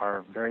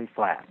are very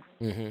flat.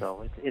 Mm-hmm.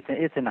 So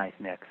it's a nice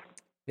mix.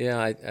 Yeah,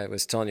 I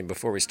was telling you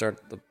before we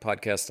start the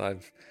podcast,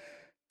 I've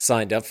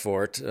signed up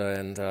for it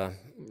and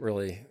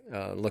really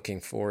looking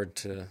forward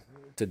to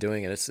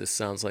doing it. It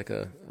sounds like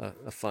a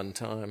fun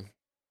time.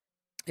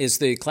 Is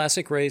the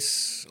classic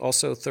race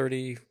also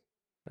 30?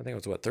 I think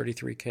it was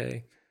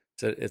 33K.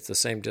 It's the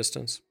same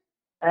distance.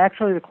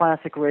 Actually, the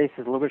classic race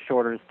is a little bit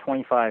shorter. It's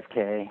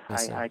 25K.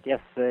 I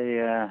guess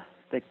I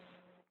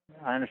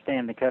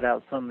understand they cut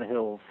out some of the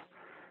hills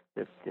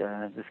that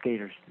the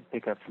skaters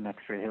pick up some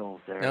extra hills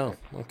there. Oh,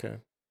 okay.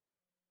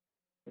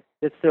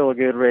 It's still a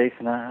good race,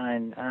 and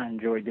I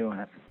enjoy doing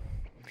it.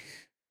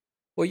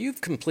 Well,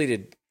 you've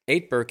completed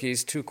 8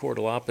 Birkies, 2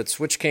 Quartalopets.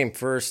 Which came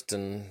first,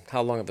 and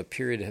how long of a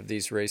period have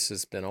these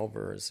races been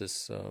over? Is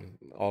this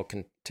all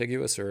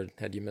contiguous, or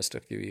had you missed a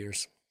few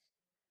years?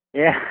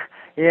 Yeah,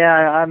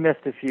 I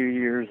missed a few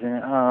years.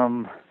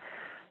 And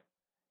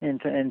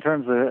in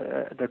terms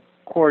of the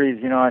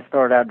quarties, I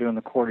started out doing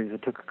the quarties.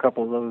 It took a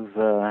couple of those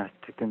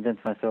to convince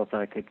myself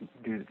that I could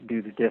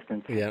do the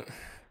distance. Yeah.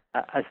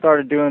 I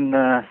started doing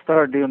those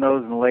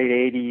in the late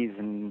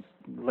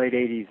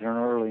 '80s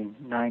or early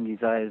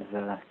 '90s. I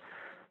was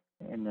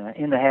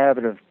in the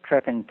habit of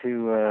trekking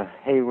to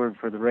Hayward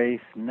for the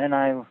race, and then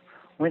I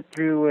went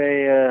through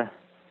a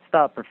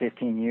stop for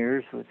 15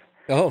 years with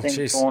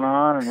things going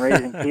on and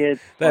raising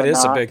kids.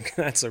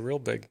 That's a real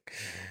big,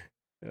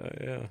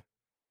 yeah.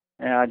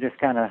 And I just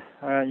kind of,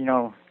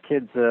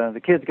 kids.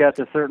 The kids got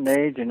to a certain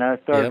age, and I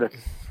started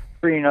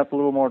freeing up a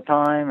little more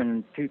time.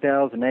 In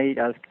 2008,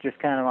 I was just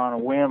kind of on a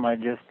whim. I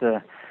just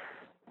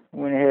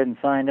went ahead and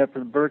signed up for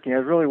the Berkey. I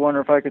was really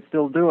wondering if I could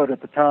still do it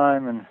at the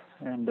time,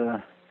 and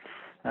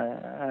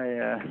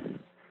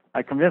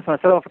I convinced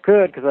myself I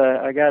could because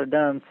I got it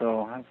done.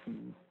 So I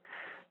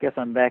guess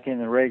I'm back in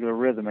the regular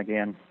rhythm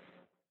again.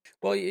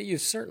 Well, you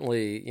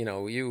certainly,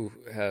 you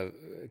have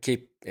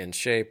keep in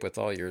shape with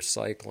all your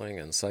cycling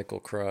and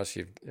cyclocross.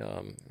 You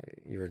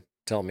were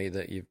telling me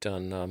that you've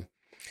done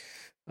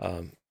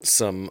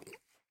some,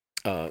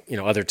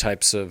 other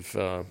types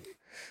of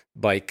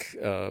bike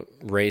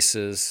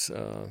races,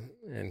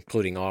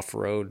 including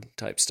off-road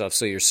type stuff.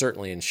 So you're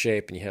certainly in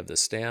shape and you have the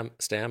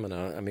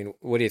stamina. I mean,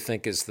 what do you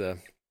think is the,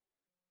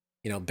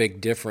 big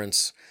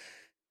difference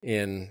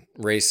in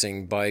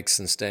racing bikes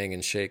and staying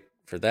in shape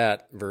for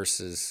that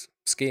versus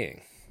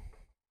skiing?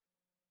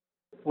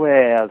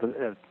 Well,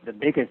 the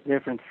biggest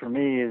difference for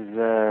me is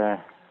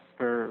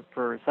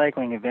for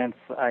cycling events,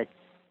 I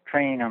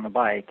train on the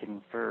bike,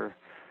 and for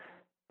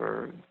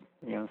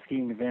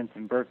skiing events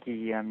in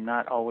Berkey, I'm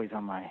not always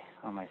on my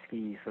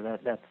skis. So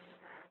that's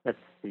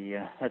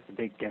the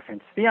big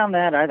difference. Beyond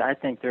that, I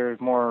think there's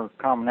more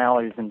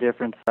commonalities than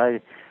difference.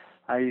 I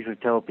usually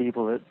tell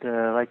people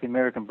that like the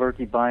American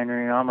Berkey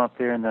binder, I'm up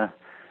there in the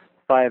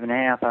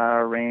 5.5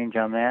 hour range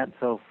on that.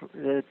 So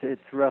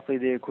it's roughly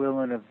the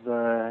equivalent of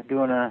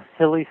doing a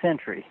hilly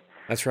century.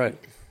 That's right.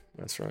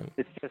 That's right.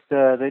 It's just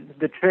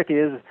the trick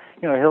is,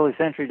 a hilly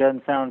century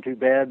doesn't sound too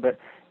bad, but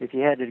if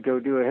you had to go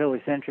do a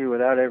hilly century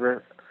without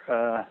ever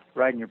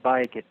riding your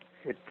bike, it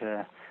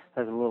has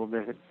a little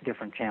bit of a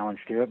different challenge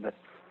to it. But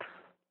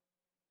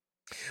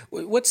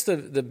what's the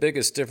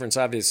biggest difference?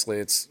 Obviously,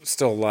 it's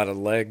still a lot of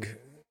leg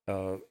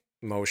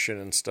motion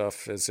and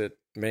stuff. Is it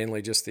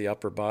mainly just the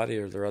upper body,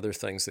 or are there other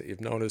things that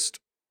you've noticed?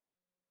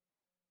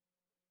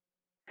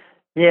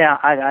 Yeah,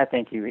 I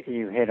think you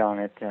hit on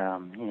it.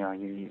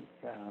 You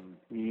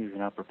use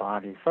an upper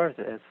body.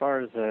 As far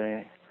as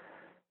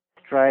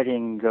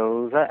striding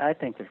goes, I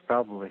think there's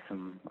probably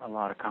a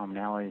lot of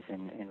commonalities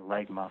in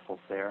leg muscles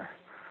there.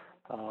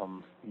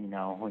 When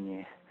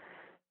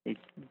you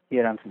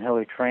get on some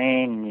hilly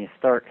terrain and you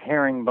start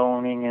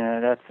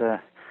herringboning,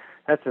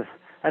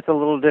 that's a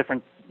little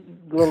different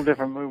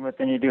movement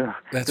than you do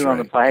on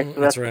the bike. So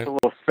that's right. A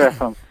little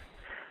stress on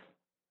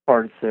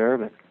parts there,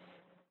 but.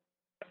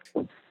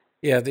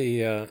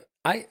 Yeah,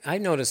 I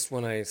noticed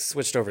when I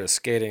switched over to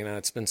skating, now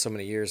it's been so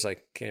many years I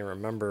can't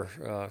remember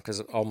because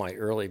all my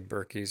early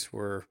Berkeys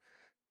were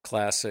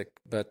classic,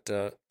 but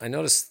I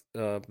noticed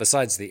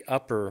besides the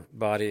upper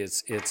body,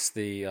 it's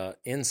the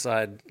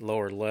inside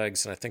lower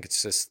legs, and I think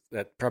it's just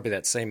probably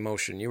that same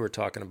motion you were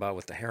talking about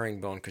with the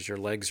herringbone, because your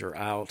legs are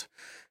out,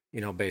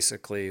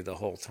 basically the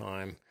whole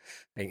time,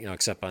 and,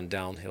 except on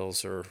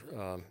downhills or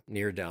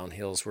near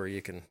downhills where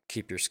you can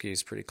keep your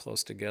skis pretty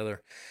close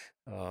together.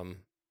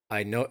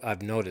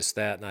 I've noticed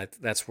that, and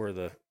that's where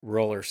the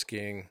roller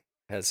skiing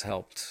has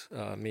helped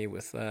me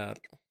with that.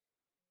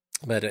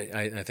 But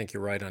I think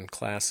you're right on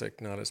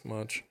classic, not as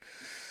much.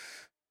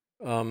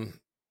 Do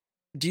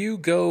you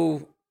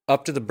go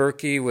up to the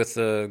Berkey with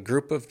a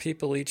group of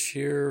people each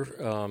year?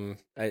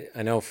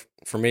 I know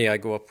for me, I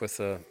go up with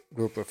a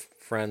group of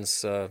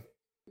friends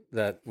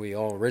that we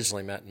all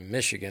originally met in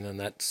Michigan, and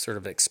that sort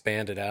of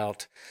expanded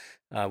out.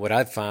 What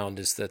I've found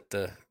is that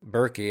the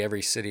Berkey,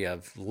 every city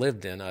I've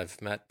lived in,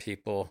 I've met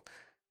people,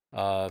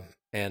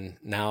 and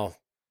now,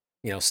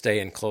 stay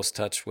in close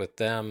touch with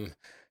them,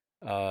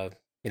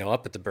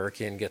 up at the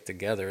Berkey and get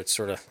together. It's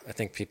sort of, I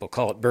think people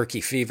call it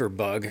Berkey fever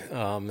bug,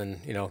 and,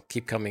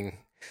 keep coming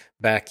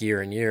back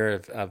year and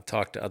year. I've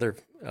talked to other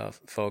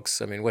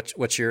folks. I mean,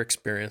 what's your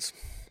experience?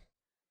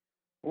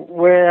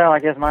 Well, I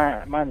guess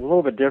mine's a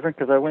little bit different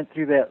because I went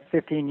through that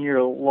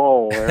 15-year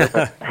lull there.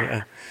 But,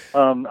 yeah.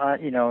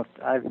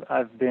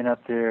 I've been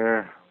up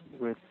there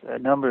with a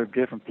number of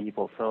different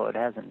people, so it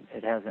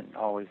hasn't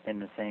always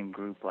been the same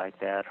group like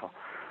that.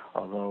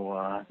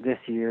 Although this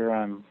year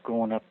I'm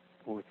going up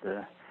with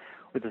the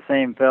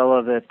same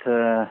fella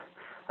that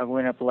I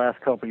went up the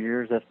last couple of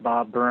years. That's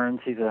Bob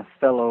Burns. He's a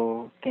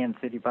fellow Kansas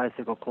City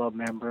Bicycle Club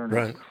member and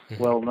right. a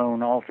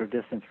well-known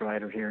ultra-distance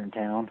rider here in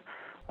town.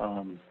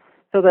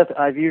 So that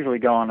I've usually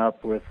gone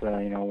up with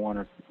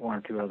one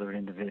or two other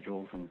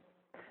individuals,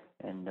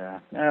 and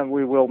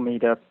we will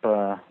meet up.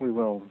 We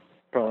will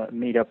probably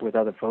meet up with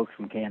other folks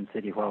from Kansas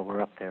City while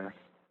we're up there.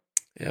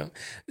 Yeah.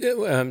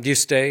 Do you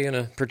stay in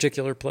a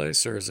particular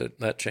place, or is it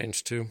that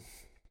changed too?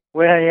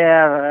 Well,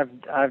 yeah,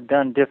 I've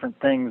done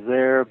different things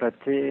there, but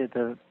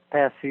the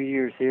past few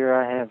years here,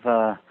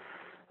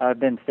 I've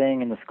been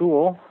staying in the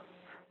school.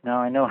 Now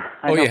I know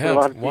you for have? a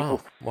lot of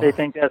people Wow. They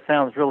think that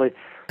sounds really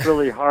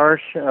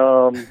harsh.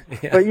 Yeah.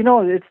 But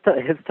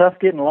it's tough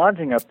getting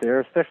lodging up there,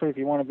 especially if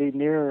you want to be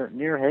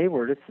near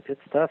Hayward.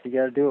 It's tough. You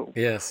got to do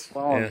it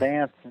well in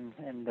advance, and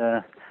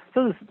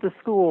so the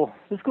school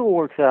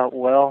works out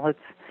well.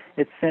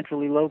 It's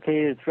centrally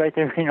located. It's right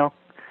there.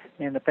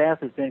 In the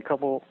past, it's been a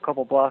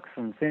couple blocks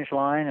from the finish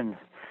line, and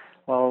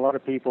while a lot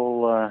of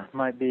people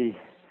might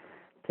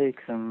take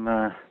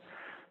some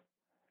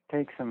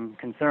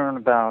concern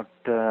about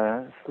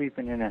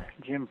sleeping in a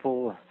gym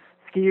full of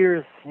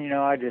skiers,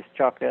 I just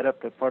chalk that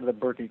up to part of the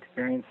Berkey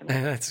experience.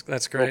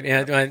 That's great.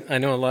 Yeah, I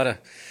know a lot of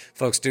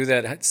folks do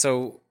that.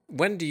 So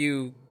when do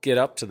you get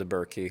up to the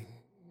Berkey?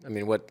 I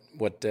mean,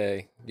 what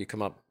day? Do you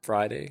come up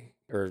Friday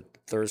or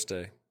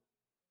Thursday?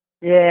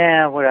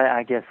 Yeah,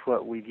 I guess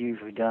what we've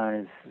usually done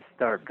is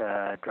start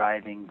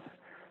driving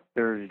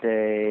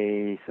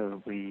Thursday,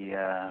 so we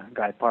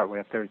drive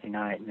partway up Thursday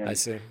night, and I then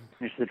see.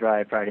 finish the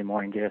drive Friday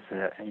morning, get us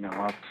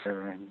up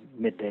there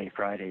midday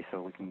Friday,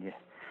 so we can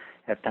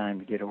have time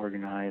to get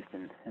organized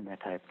and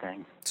that type of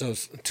thing. So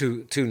it's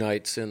two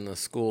nights in the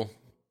school.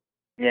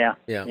 Yeah.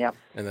 Yeah. Yep.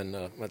 And then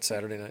what,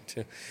 Saturday night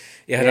too?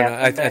 Yeah, I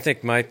don't know. I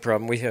think my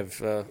problem, we have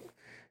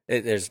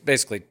there's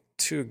basically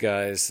two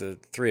guys. The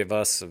three of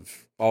us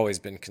have always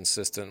been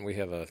consistent.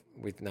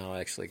 We've now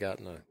actually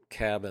gotten a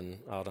cabin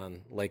out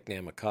on Lake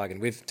Namakogan.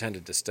 We've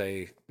tended to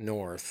stay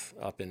north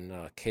up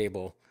in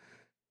Cable,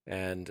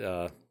 and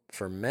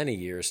for many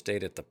years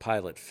stayed at the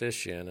Pilot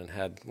Fish Inn and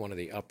had one of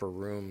the upper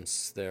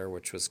rooms there,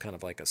 which was kind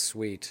of like a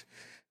suite.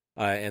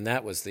 And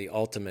that was the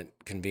ultimate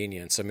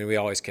convenience. I mean, we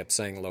always kept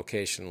saying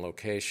location,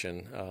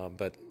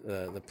 but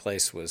the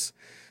place was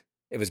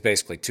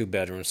basically 2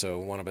 bedrooms, so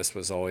one of us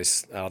was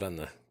always out on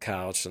the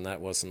couch, and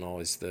that wasn't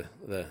always the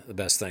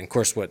best thing. Of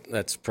course,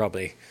 that's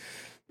probably,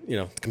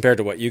 compared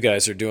to what you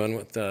guys are doing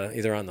with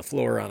either on the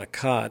floor or on a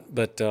cot,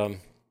 but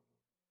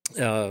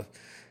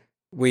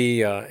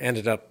we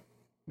ended up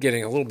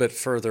getting a little bit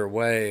further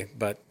away,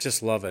 but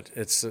just love it.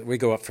 We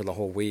go up for the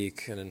whole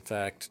week, and in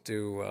fact,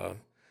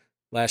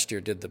 last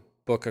year did the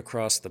Book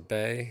Across the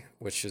Bay,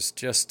 which is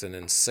just an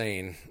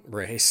insane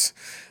race.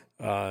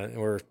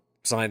 We're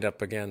signed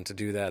up again to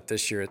do that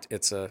this year.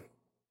 It's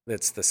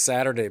the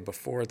Saturday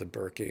before the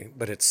Berkey,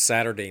 but it's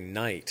Saturday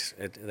night.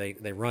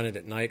 They run it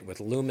at night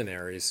with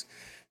luminaries,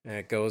 and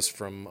it goes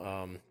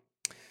from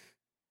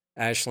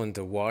Ashland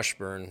to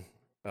Washburn,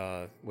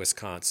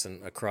 Wisconsin,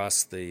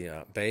 across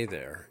the bay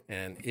there,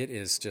 and it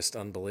is just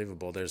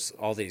unbelievable. There's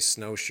all these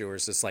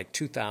snowshoers. It's like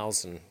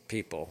 2,000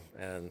 people,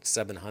 and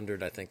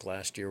 700, I think,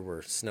 last year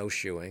were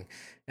snowshoeing,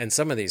 and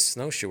some of these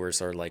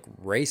snowshoers are like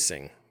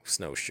racing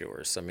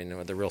snowshoers. I mean,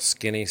 they're real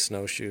skinny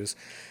snowshoes.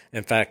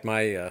 In fact,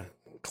 my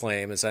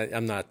claim is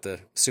I'm not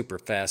the super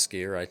fast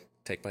skier. I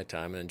take my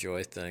time and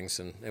enjoy things,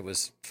 and it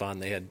was fun.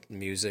 They had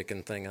music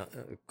and thing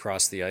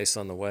across the ice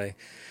on the way,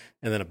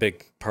 and then a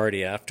big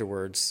party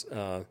afterwards.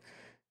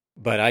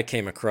 But I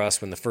came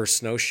across when the first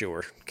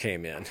snowshoer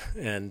came in,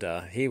 and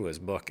he was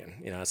booking.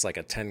 It's like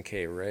a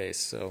 10K race.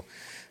 So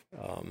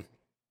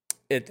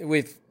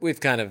we've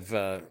kind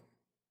of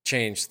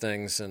changed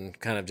things and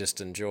kind of just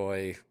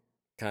enjoy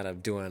kind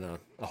of doing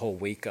a whole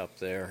week up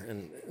there.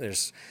 And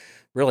there's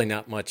really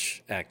not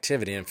much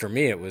activity. And for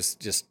me, it was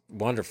just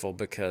wonderful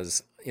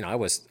because I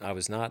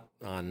was not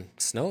on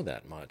snow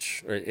that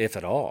much, or if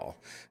at all,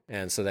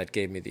 and so that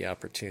gave me the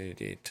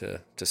opportunity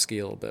to ski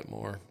a little bit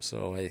more.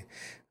 So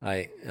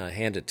I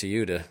hand it to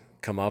you to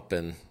come up,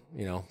 and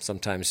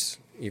sometimes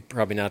you've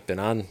probably not been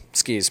on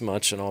skis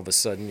much, and all of a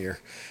sudden you're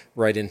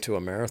right into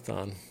a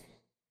marathon.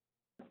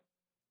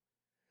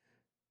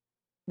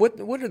 What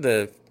are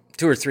the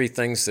 2 or 3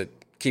 things that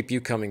keep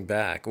you coming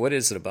back? What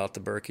is it about the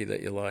Berkey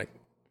that you like?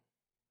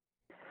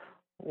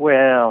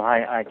 Well,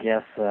 I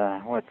guess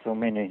what so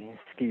many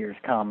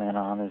skiers comment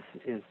on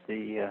is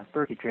the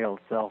Berkey Trail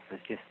itself is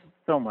just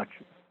so much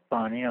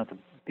fun. It's a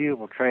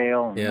beautiful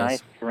trail and Yes.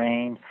 nice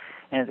terrain,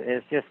 and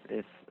it's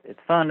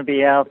fun to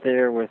be out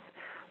there with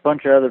a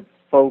bunch of other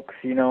folks.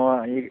 You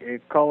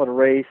call it a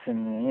race,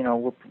 and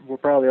we're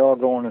probably all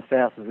going as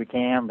fast as we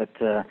can, but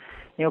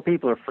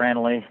people are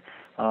friendly.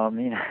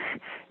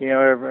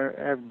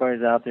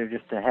 Everybody's out there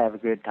just to have a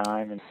good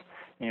time, and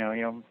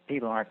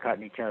people aren't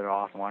cutting each other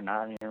off and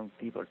whatnot.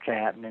 People are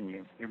chatting,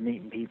 and you're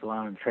meeting people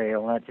on the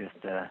trail. And that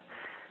just, that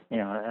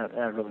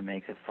really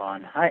makes it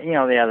fun.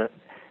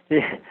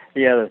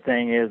 The other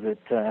thing is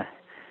that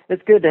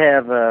it's good to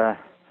have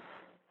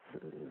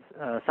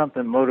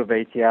something that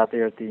motivates you out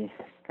there at the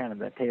kind of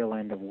the tail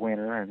end of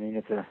winter. I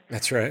mean,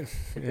 That's right.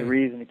 It's a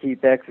reason to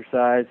keep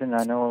exercising.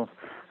 I know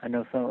a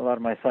lot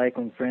of my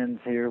cycling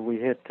friends here. We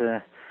hit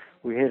a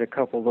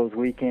couple of those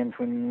weekends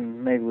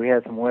when maybe we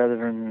had some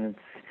weather and it's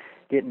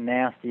getting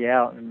nasty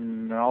out,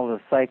 and all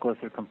the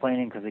cyclists are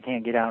complaining because they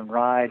can't get out and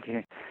ride.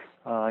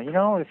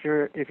 If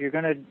you're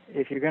gonna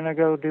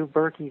go do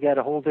Berkey, you got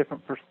a whole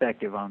different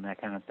perspective on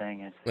that kind of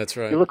thing. And That's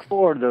right. You look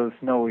forward to those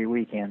snowy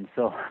weekends.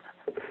 So,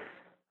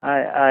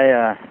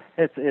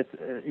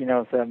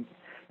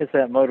 it's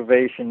that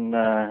motivation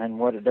and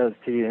what it does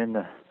to you in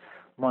the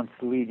months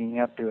leading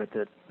up to it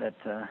that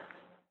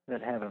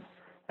have a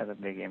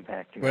big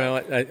impact. Well,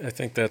 I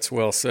think that's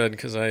well said,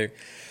 because I've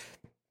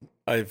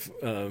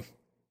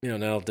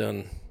now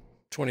done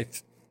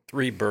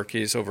 23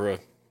 Berkeys over a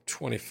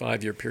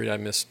 25-year period. I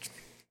missed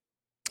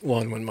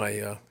one when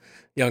my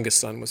youngest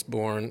son was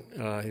born.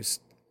 He's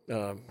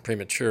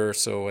premature,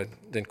 so I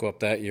didn't go up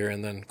that year.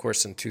 And then, of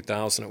course, in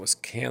 2000 it was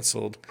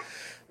canceled.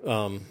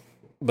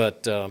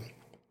 But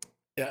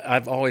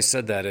I've always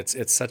said that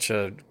it's such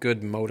a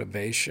good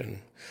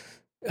motivation,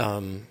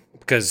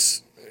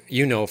 because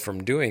you know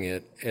from doing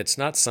it, it's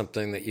not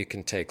something that you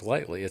can take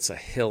lightly. It's a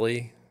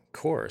hilly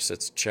course.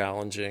 It's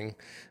challenging.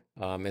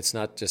 It's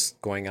not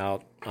just going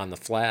out on the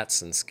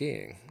flats and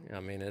skiing. I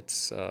mean,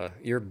 it's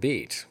you're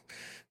beat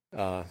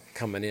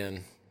coming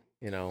in,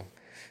 you know,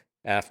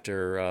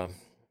 after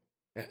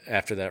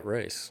after that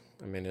race.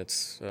 I mean,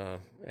 it's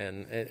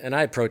and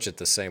I approach it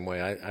the same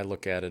way. I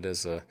look at it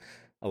as a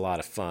lot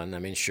of fun. I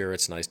mean, sure,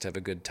 it's nice to have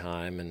a good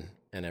time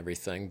and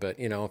everything, but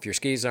you know, if your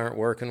skis aren't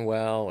working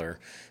well or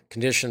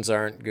conditions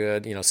aren't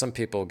good, you know, some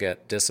people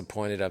get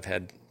disappointed. I've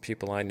had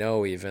people I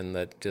know even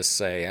that just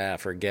say,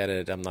 forget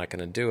it, I'm not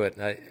going to do it.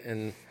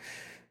 And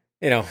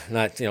you know,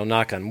 not, you know,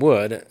 knock on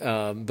wood,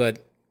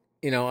 but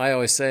you know, I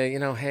always say, you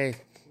know, hey,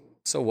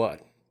 so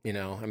what? You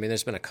know, I mean,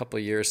 there's been a couple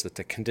of years that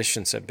the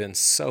conditions have been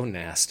so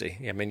nasty.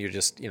 I mean, you're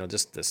just, you know,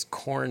 just this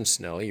corn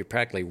snow. You're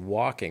practically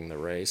walking the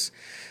race.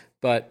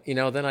 But, you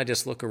know, then I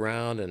just look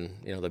around and,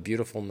 you know, the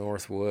beautiful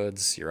North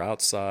Woods, you're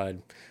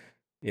outside,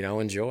 you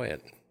know, enjoy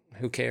it.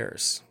 Who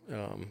cares?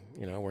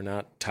 You know, we're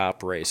not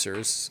top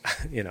racers.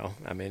 You know,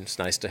 I mean, it's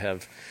nice to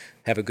have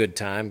a good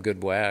time,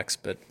 good wax,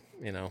 but,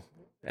 you know,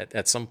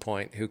 at some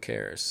point, who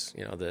cares?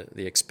 You know,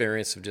 the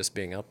experience of just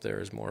being up there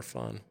is more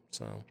fun.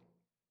 So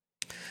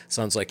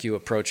sounds like you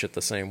approach it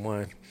the same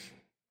way.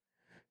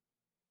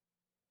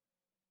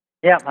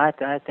 Yeah,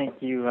 I think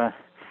you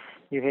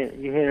hit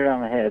it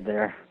on the head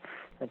there.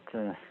 It's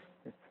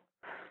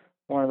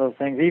one of those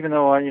things. Even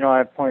though you know,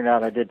 I pointed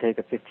out I did take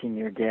a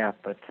 15-year gap,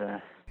 but you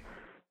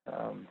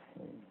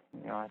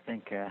know, I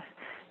think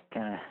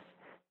kind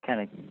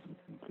of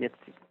gets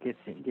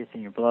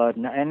in your blood.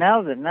 And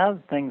now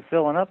that things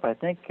filling up, I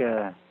think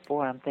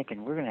boy, I'm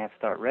thinking we're going to have to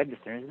start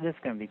registering. This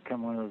is going to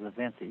become one of those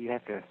events that you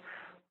have to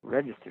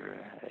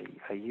register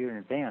a year in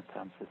advance.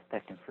 I'm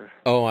suspecting for.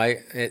 Oh,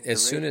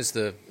 as soon as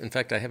in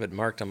fact, I have it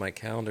marked on my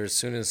calendar. As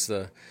soon as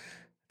I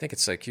think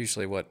it's like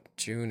usually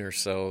June or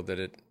so that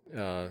it,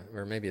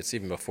 or maybe it's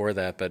even before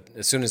that. But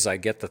as soon as I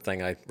get the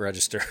thing, I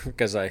register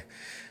because I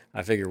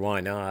figure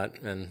why not,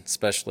 and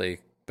especially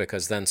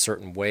because then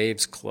certain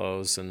waves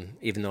close, and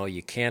even though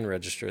you can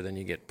register, then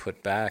you get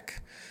put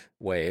back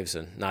waves.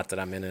 And not that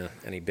I'm in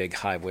any big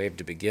high wave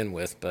to begin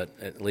with, but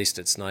at least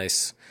it's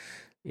nice,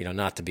 you know,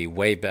 not to be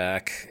way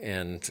back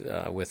and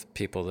with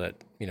people that,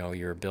 you know,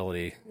 your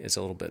ability is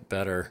a little bit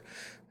better,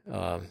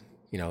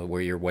 you know,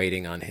 where you're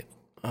waiting on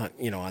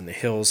you know, on the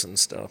hills and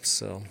stuff.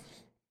 So,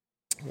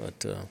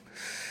 but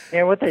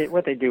yeah, what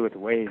they do with the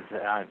waves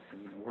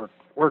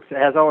works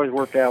has always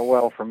worked out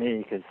well for me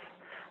because,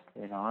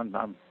 you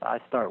know, I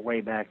start way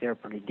back there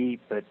pretty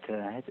deep, but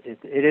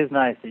it is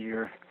nice that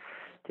you're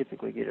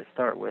typically get to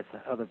start with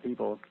other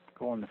people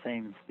going the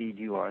same speed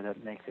you are.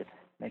 That makes it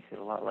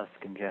a lot less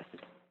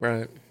congested.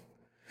 Right.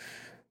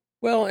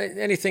 Well,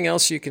 anything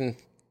else you can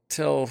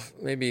tell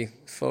maybe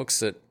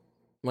folks that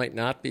might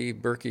not be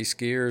Birkie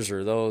skiers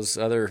or those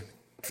other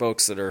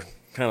folks that are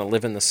kind of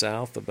live in the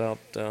South about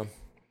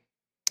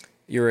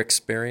your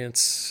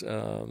experience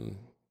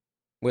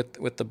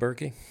with the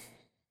Birkie?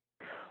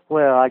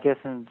 Well, I guess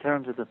in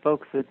terms of the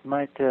folks that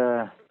might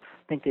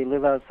think they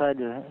live outside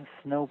the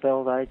snow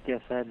belt, I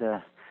guess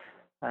I'd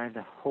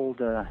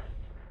hold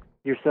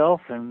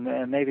yourself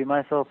and maybe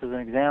myself as an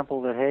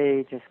example that,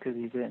 hey, just because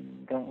you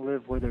don't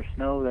live where there's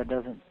snow, that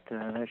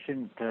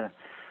shouldn't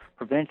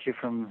prevent you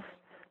from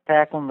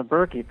tackling the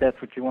Birkie if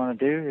that's what you want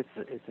to do.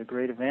 It's a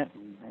great event,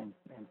 and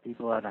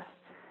people ought to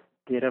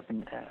get up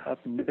and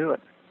do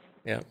it.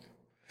 Yeah.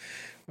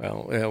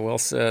 Well, well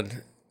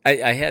said.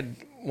 I had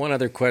one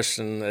other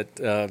question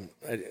that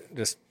I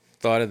just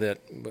thought of that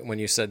when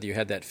you said you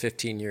had that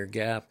 15-year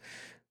gap.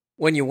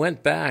 When you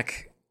went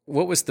back,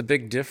 what was the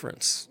big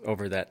difference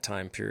over that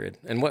time period?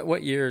 And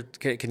what year,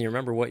 can you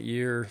remember what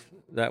year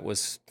that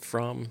was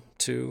from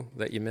to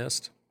that you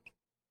missed?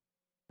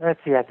 Let's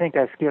see, I think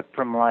I skipped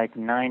from like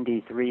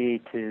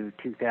 93 to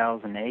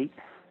 2008.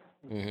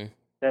 Mm-hmm.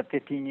 That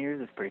 15 years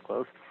is pretty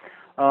close.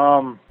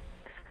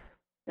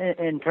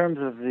 In terms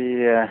of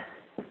the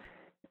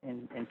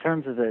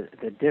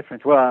the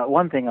difference, well,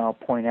 one thing I'll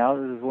point out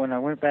is when I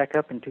went back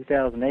up in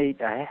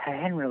 2008, I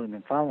hadn't really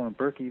been following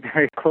Birkie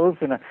very close,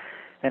 and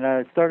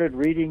I started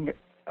reading.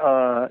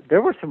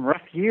 There were some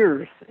rough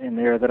years in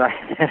there that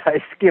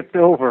I skipped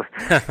over.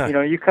 You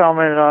know, you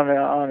commented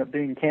on it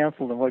being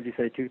canceled, and what did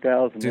you say,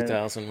 2000?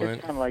 2000, right?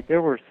 It's kind of like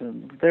there were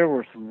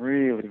some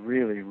really,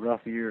 really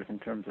rough years in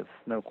terms of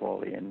snow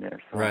quality in there.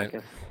 So right. I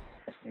guess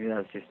maybe that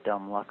was just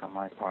dumb luck on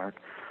my part.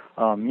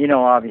 You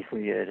know,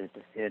 obviously it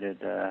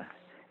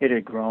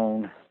had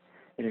grown.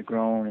 It had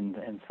grown,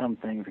 and some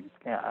things,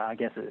 I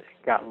guess, it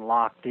got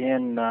locked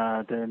in.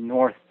 The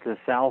north to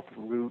south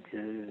route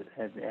is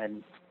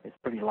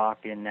pretty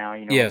locked in now.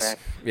 You know, yes, back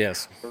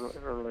yes.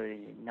 Early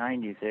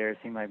 90s there, it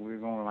seemed like we were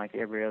going like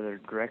every other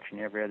direction,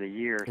 every other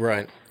year.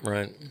 Right,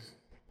 right.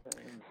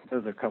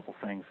 Those are a couple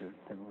things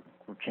that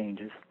were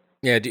changes.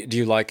 Yeah, do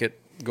you like it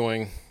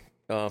going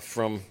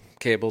from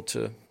Cable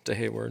to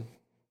Hayward?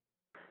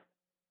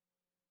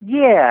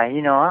 Yeah,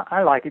 you know,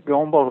 I like it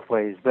going both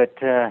ways, but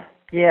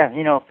yeah,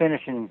 you know,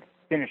 finishing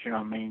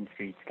on Main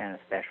Street's kind of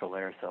special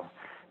there, so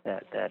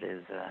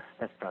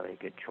that's probably a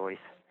good choice.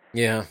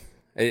 Yeah,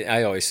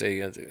 I always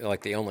say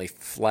like the only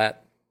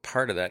flat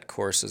part of that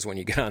course is when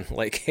you get on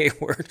Lake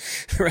Hayward.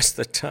 The rest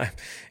of the time,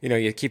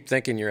 you keep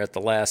thinking you're at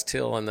the last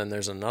hill, and then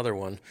there's another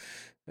one,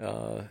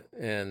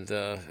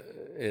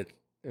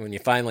 when you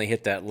finally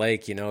hit that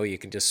lake, you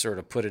can just sort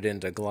of put it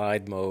into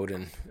glide mode,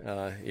 and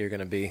you're going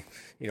to be,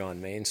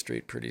 on Main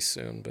Street pretty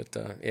soon. But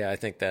yeah, I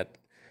think that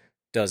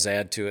does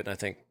add to it. And I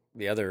think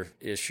the other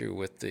issue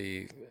with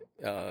the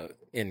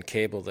in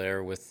cable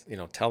there with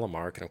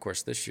Telemark, and of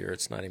course this year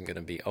it's not even going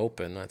to be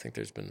open. I think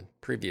there's been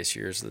previous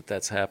years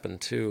that's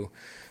happened too.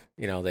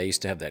 They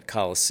used to have that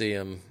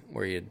Coliseum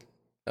where you'd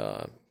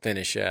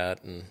finish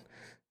at, and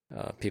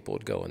people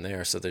would go in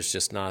there. So there's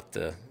just not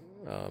the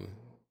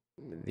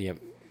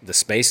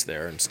space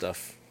there and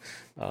stuff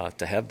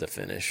to have the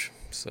finish.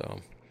 So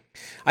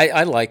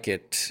I like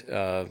it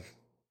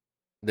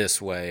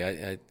this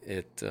way.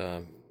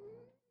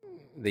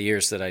 The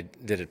years that I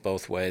did it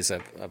both ways,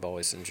 I've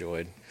always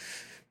enjoyed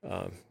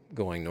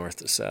going north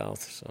to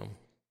south. So,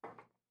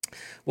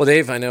 well,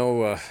 Dave, I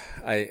know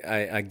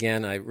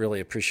I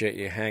really appreciate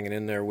you hanging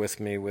in there with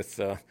me with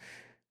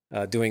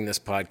doing this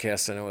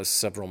podcast. I know it was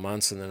several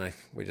months, and then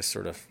we just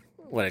sort of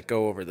let it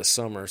go over the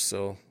summer.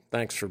 So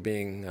thanks for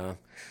being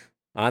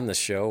on the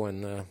show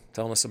and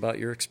telling us about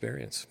your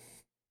experience.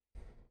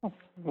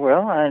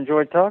 Well, I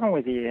enjoyed talking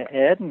with you,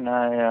 Ed, and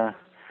I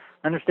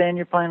understand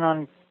you're planning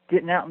on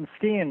getting out and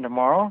skiing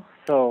tomorrow.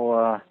 So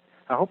I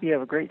hope you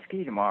have a great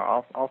ski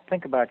tomorrow. I'll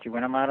think about you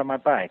when I'm out on my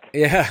bike.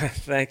 Yeah,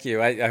 thank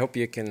you. I hope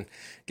you can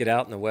get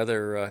out and the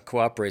weather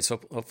cooperates.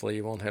 Hopefully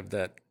you won't have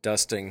that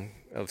dusting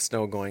of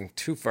snow going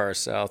too far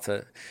south.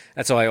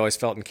 That's how I always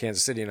felt in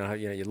Kansas City.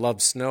 You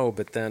love snow,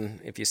 but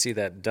then if you see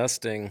that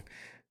dusting,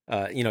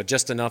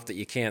 just enough that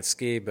you can't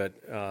ski,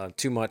 but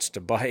too much to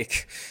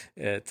bike,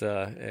 it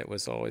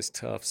was always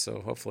tough.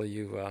 So hopefully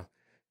you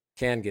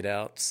can get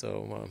out.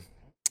 So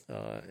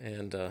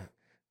and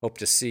hope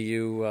to see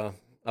you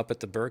up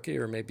at the Berkey,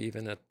 or maybe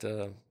even at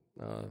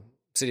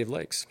City of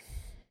Lakes.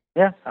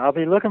 Yeah, I'll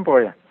be looking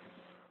for you.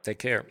 Take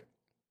care.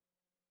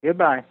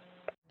 Goodbye.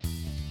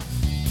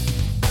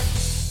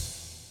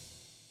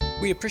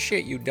 We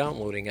appreciate you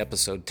downloading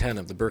episode 10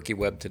 of the Berkey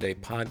Web Today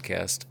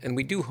podcast, and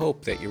we do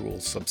hope that you will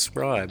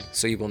subscribe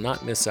so you will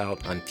not miss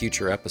out on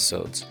future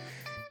episodes.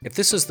 If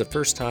this is the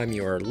first time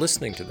you are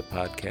listening to the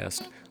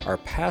podcast, our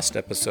past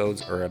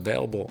episodes are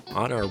available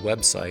on our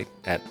website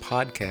at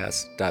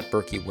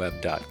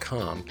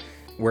podcast.berkeyweb.com,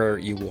 where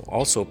you will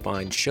also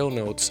find show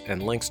notes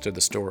and links to the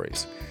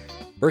stories.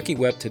 Berkey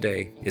Web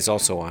Today is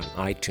also on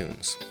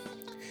iTunes.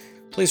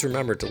 Please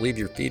remember to leave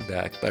your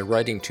feedback by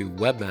writing to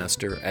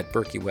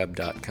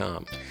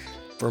webmaster@berkeyweb.com.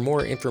 For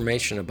more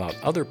information about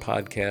other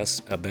podcasts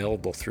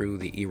available through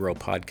the eRo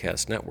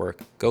Podcast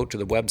Network, go to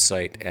the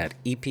website at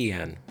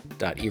epn.ero.com.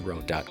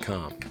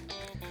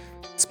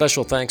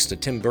 Special thanks to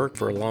Tim Burke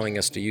for allowing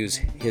us to use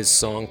his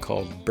song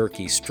called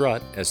Berkey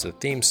Strut as the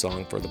theme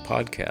song for the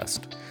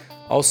podcast.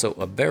 Also,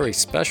 a very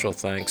special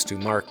thanks to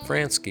Mark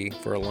Fransky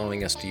for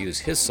allowing us to use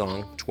his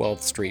song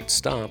 12th Street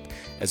Stomp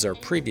as our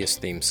previous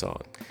theme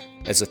song.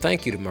 As a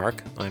thank you to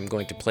Mark, I'm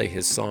going to play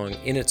his song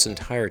in its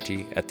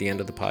entirety at the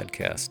end of the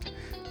podcast.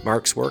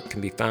 Mark's work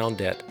can be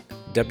found at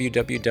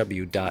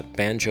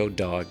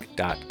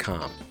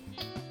www.banjodog.com.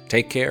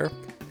 Take care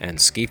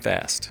and ski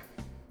fast.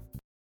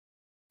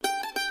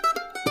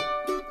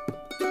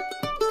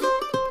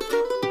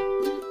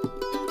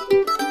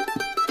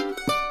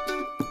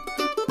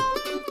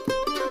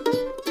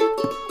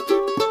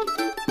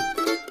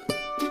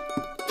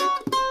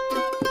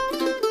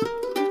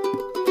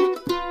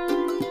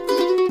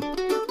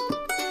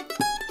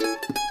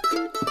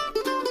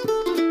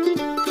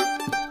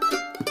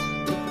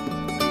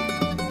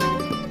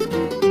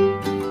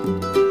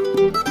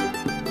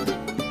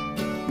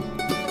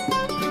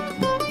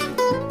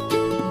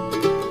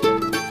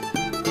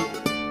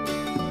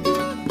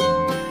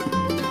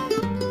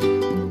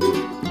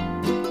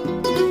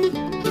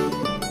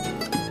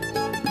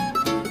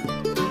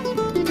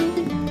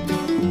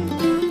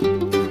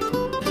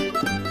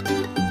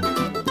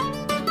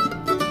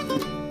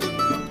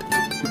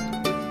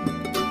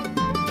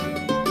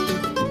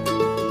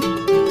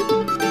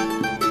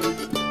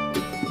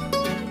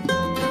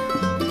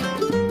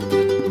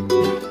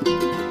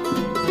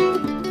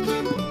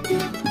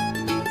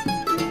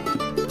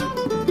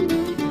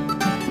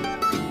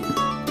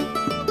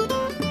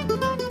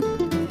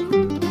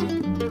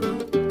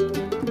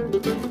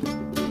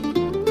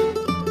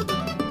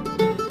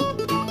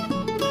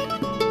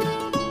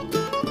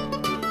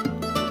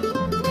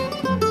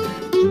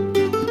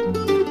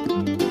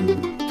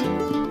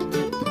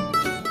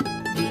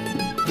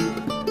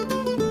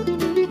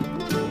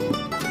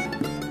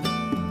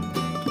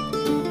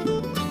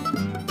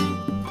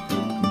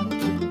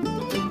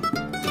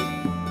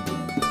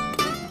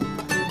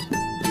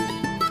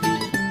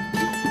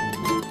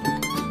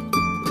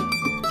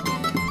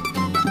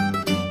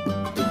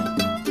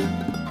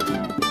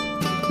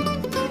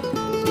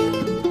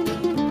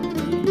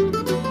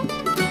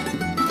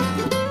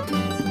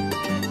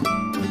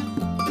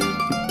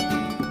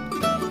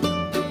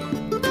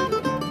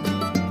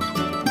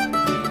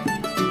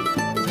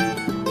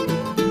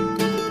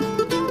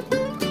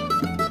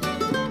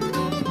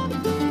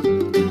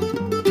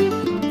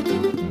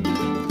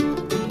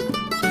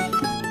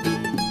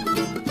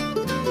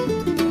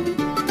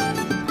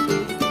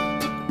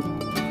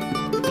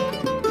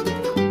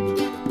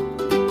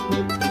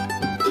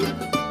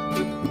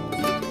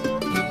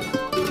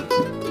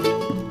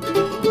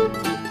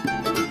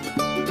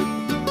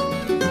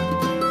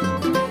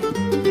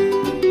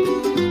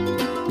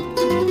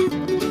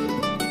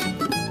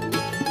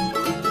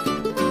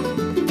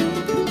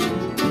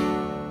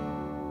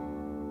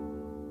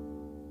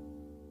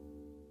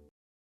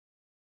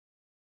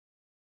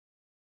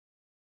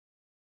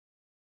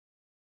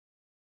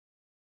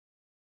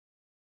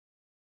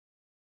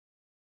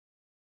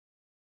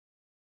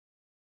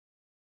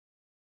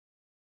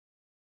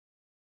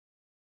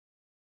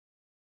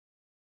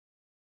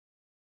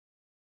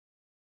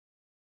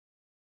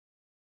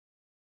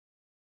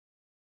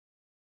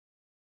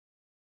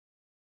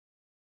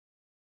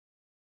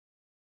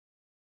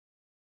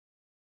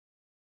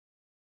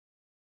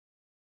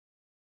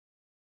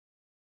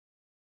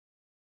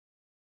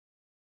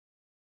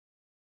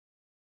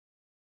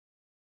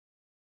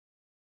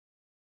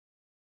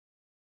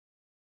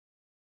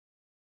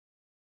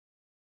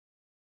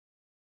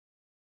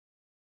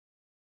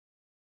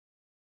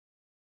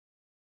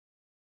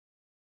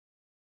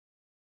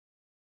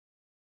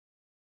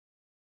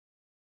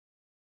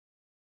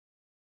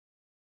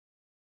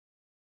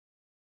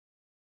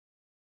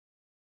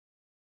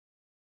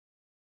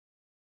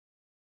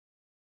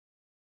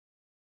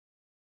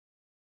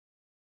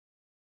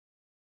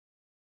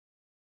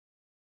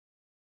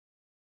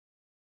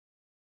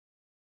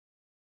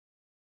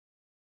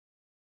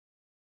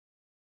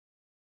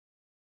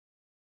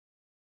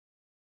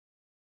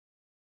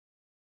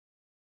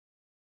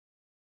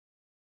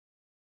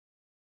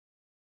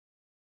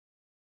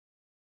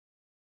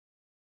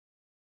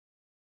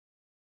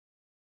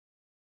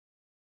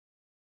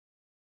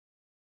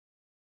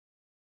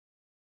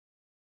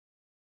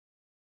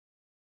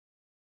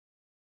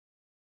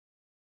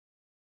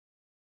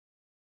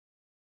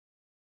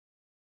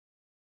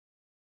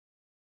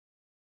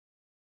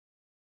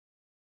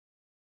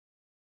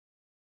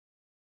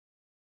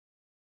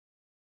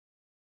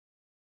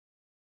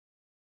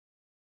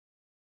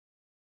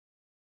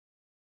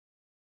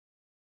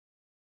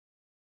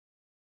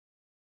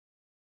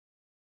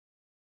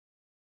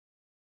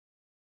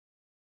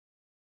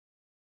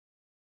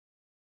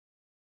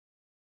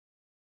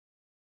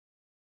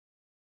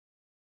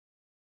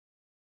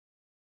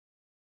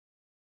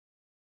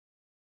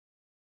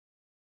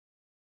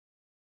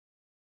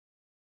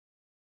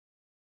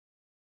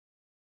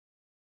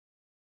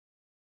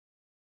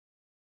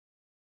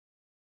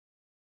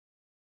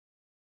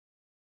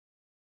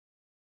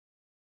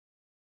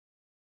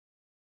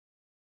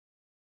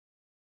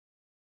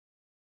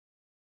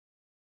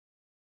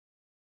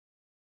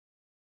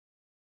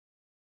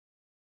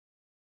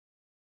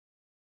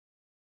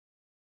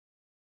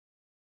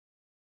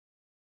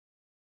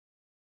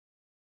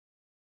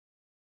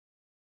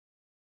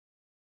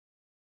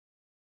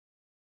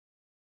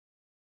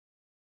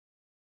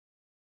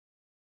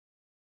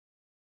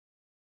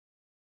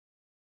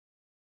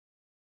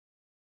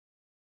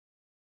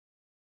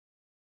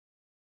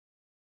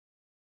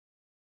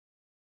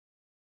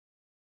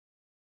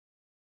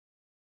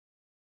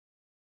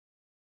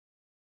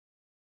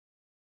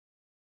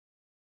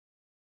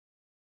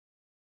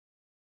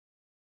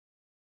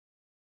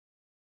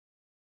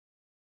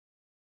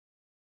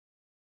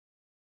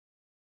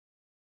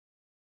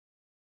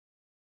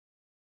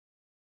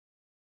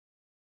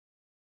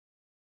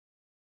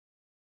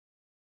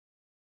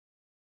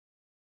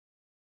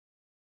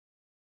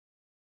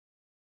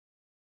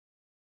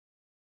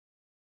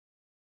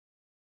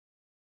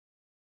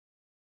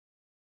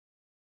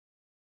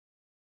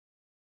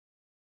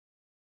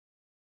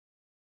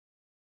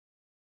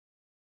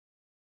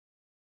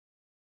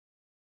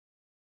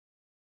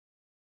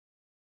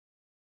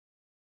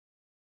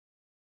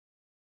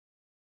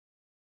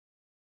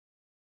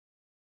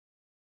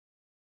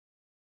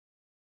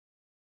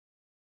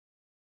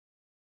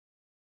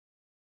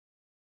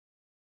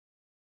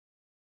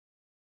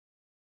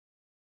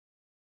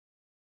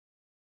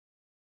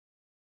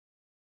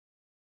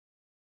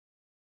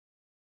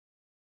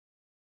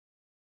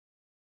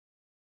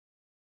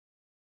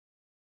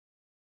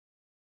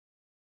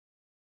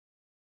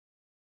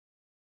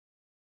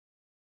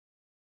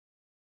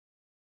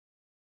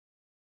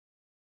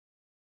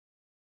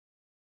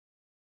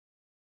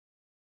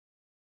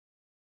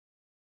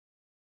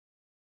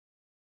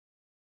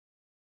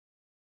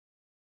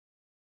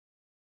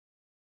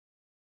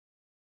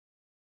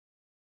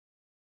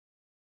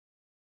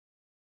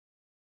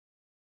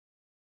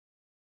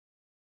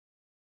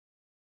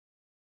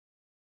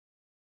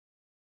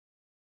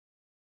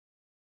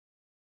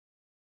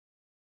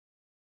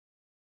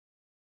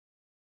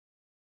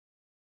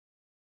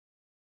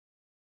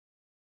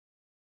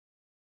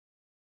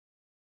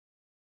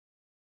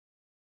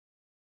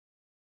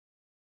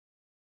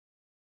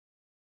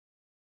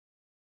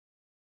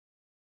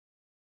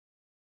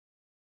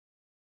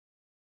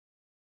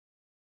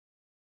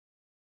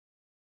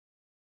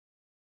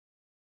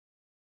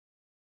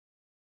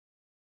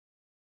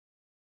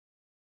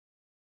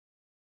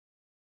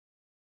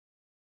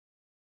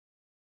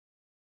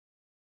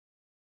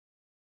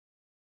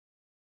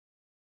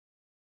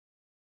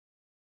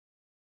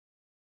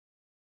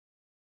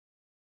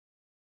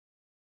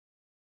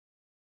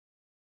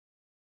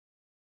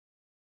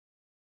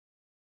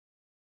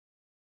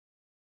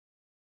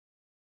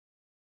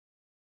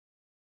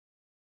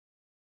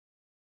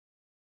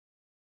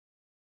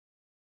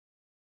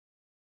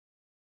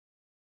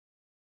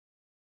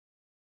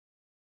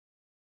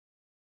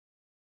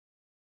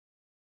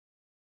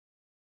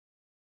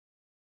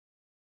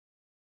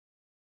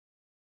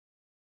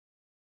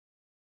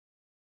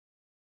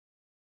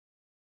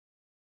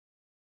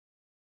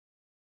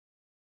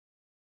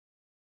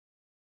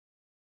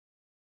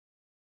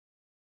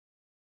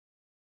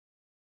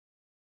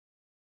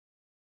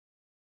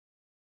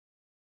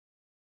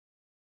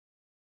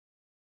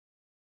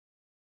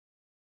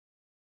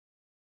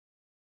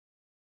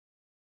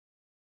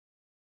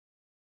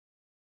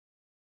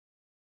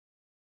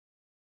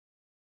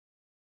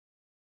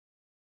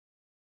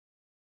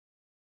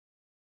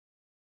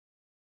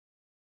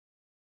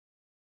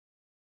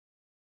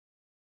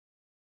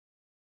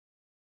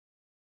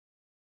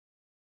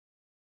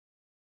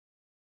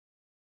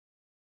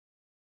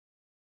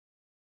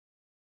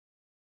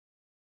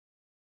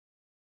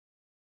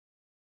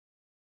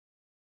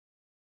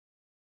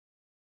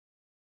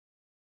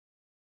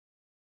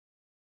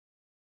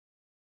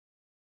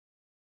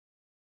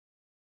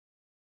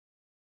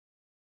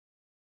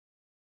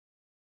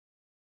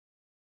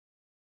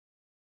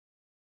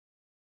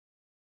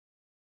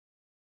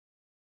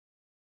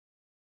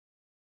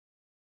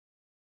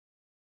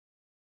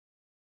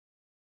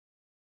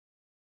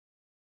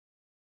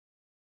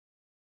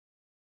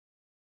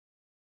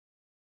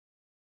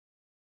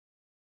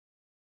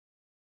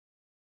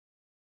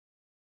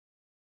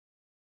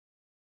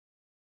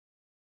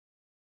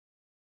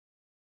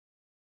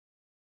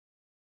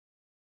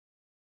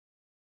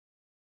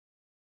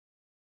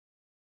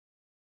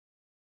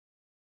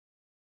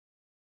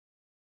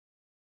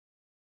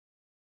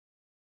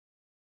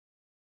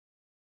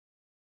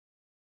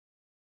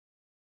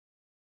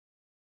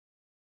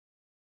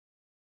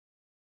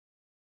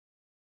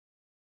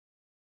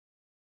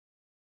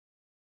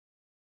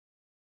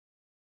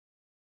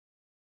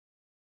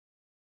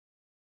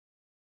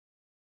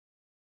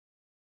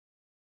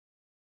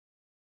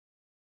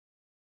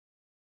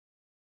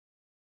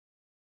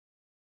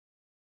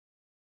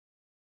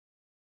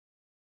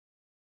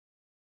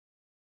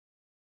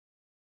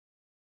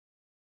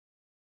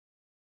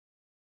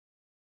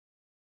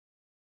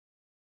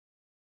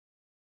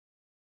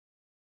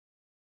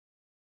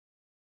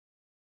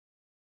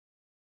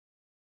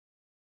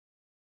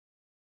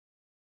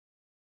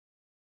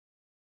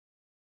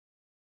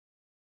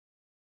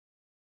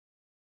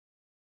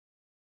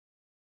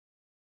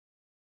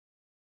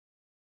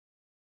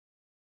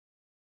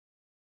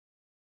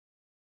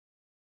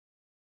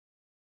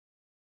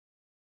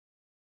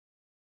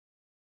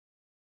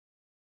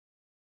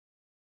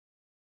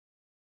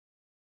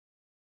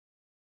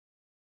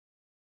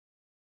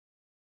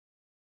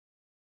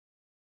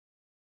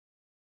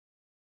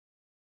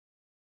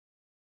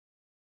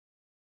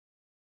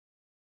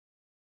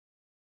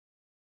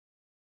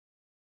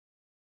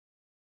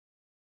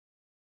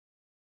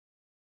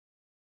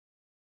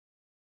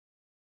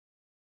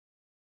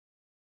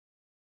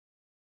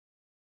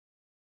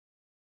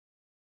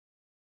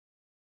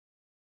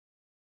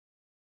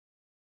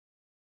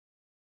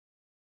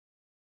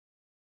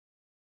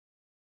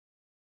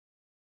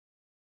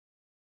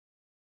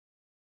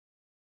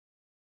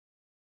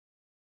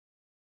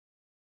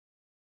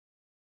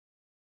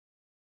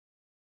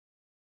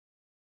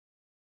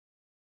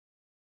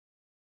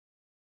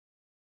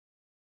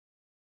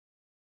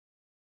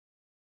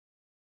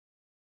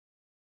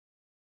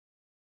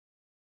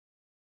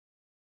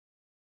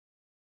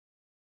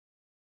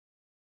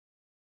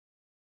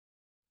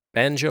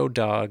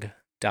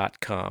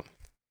 banjodog.com.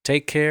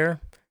 Take care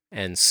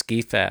and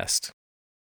ski fast.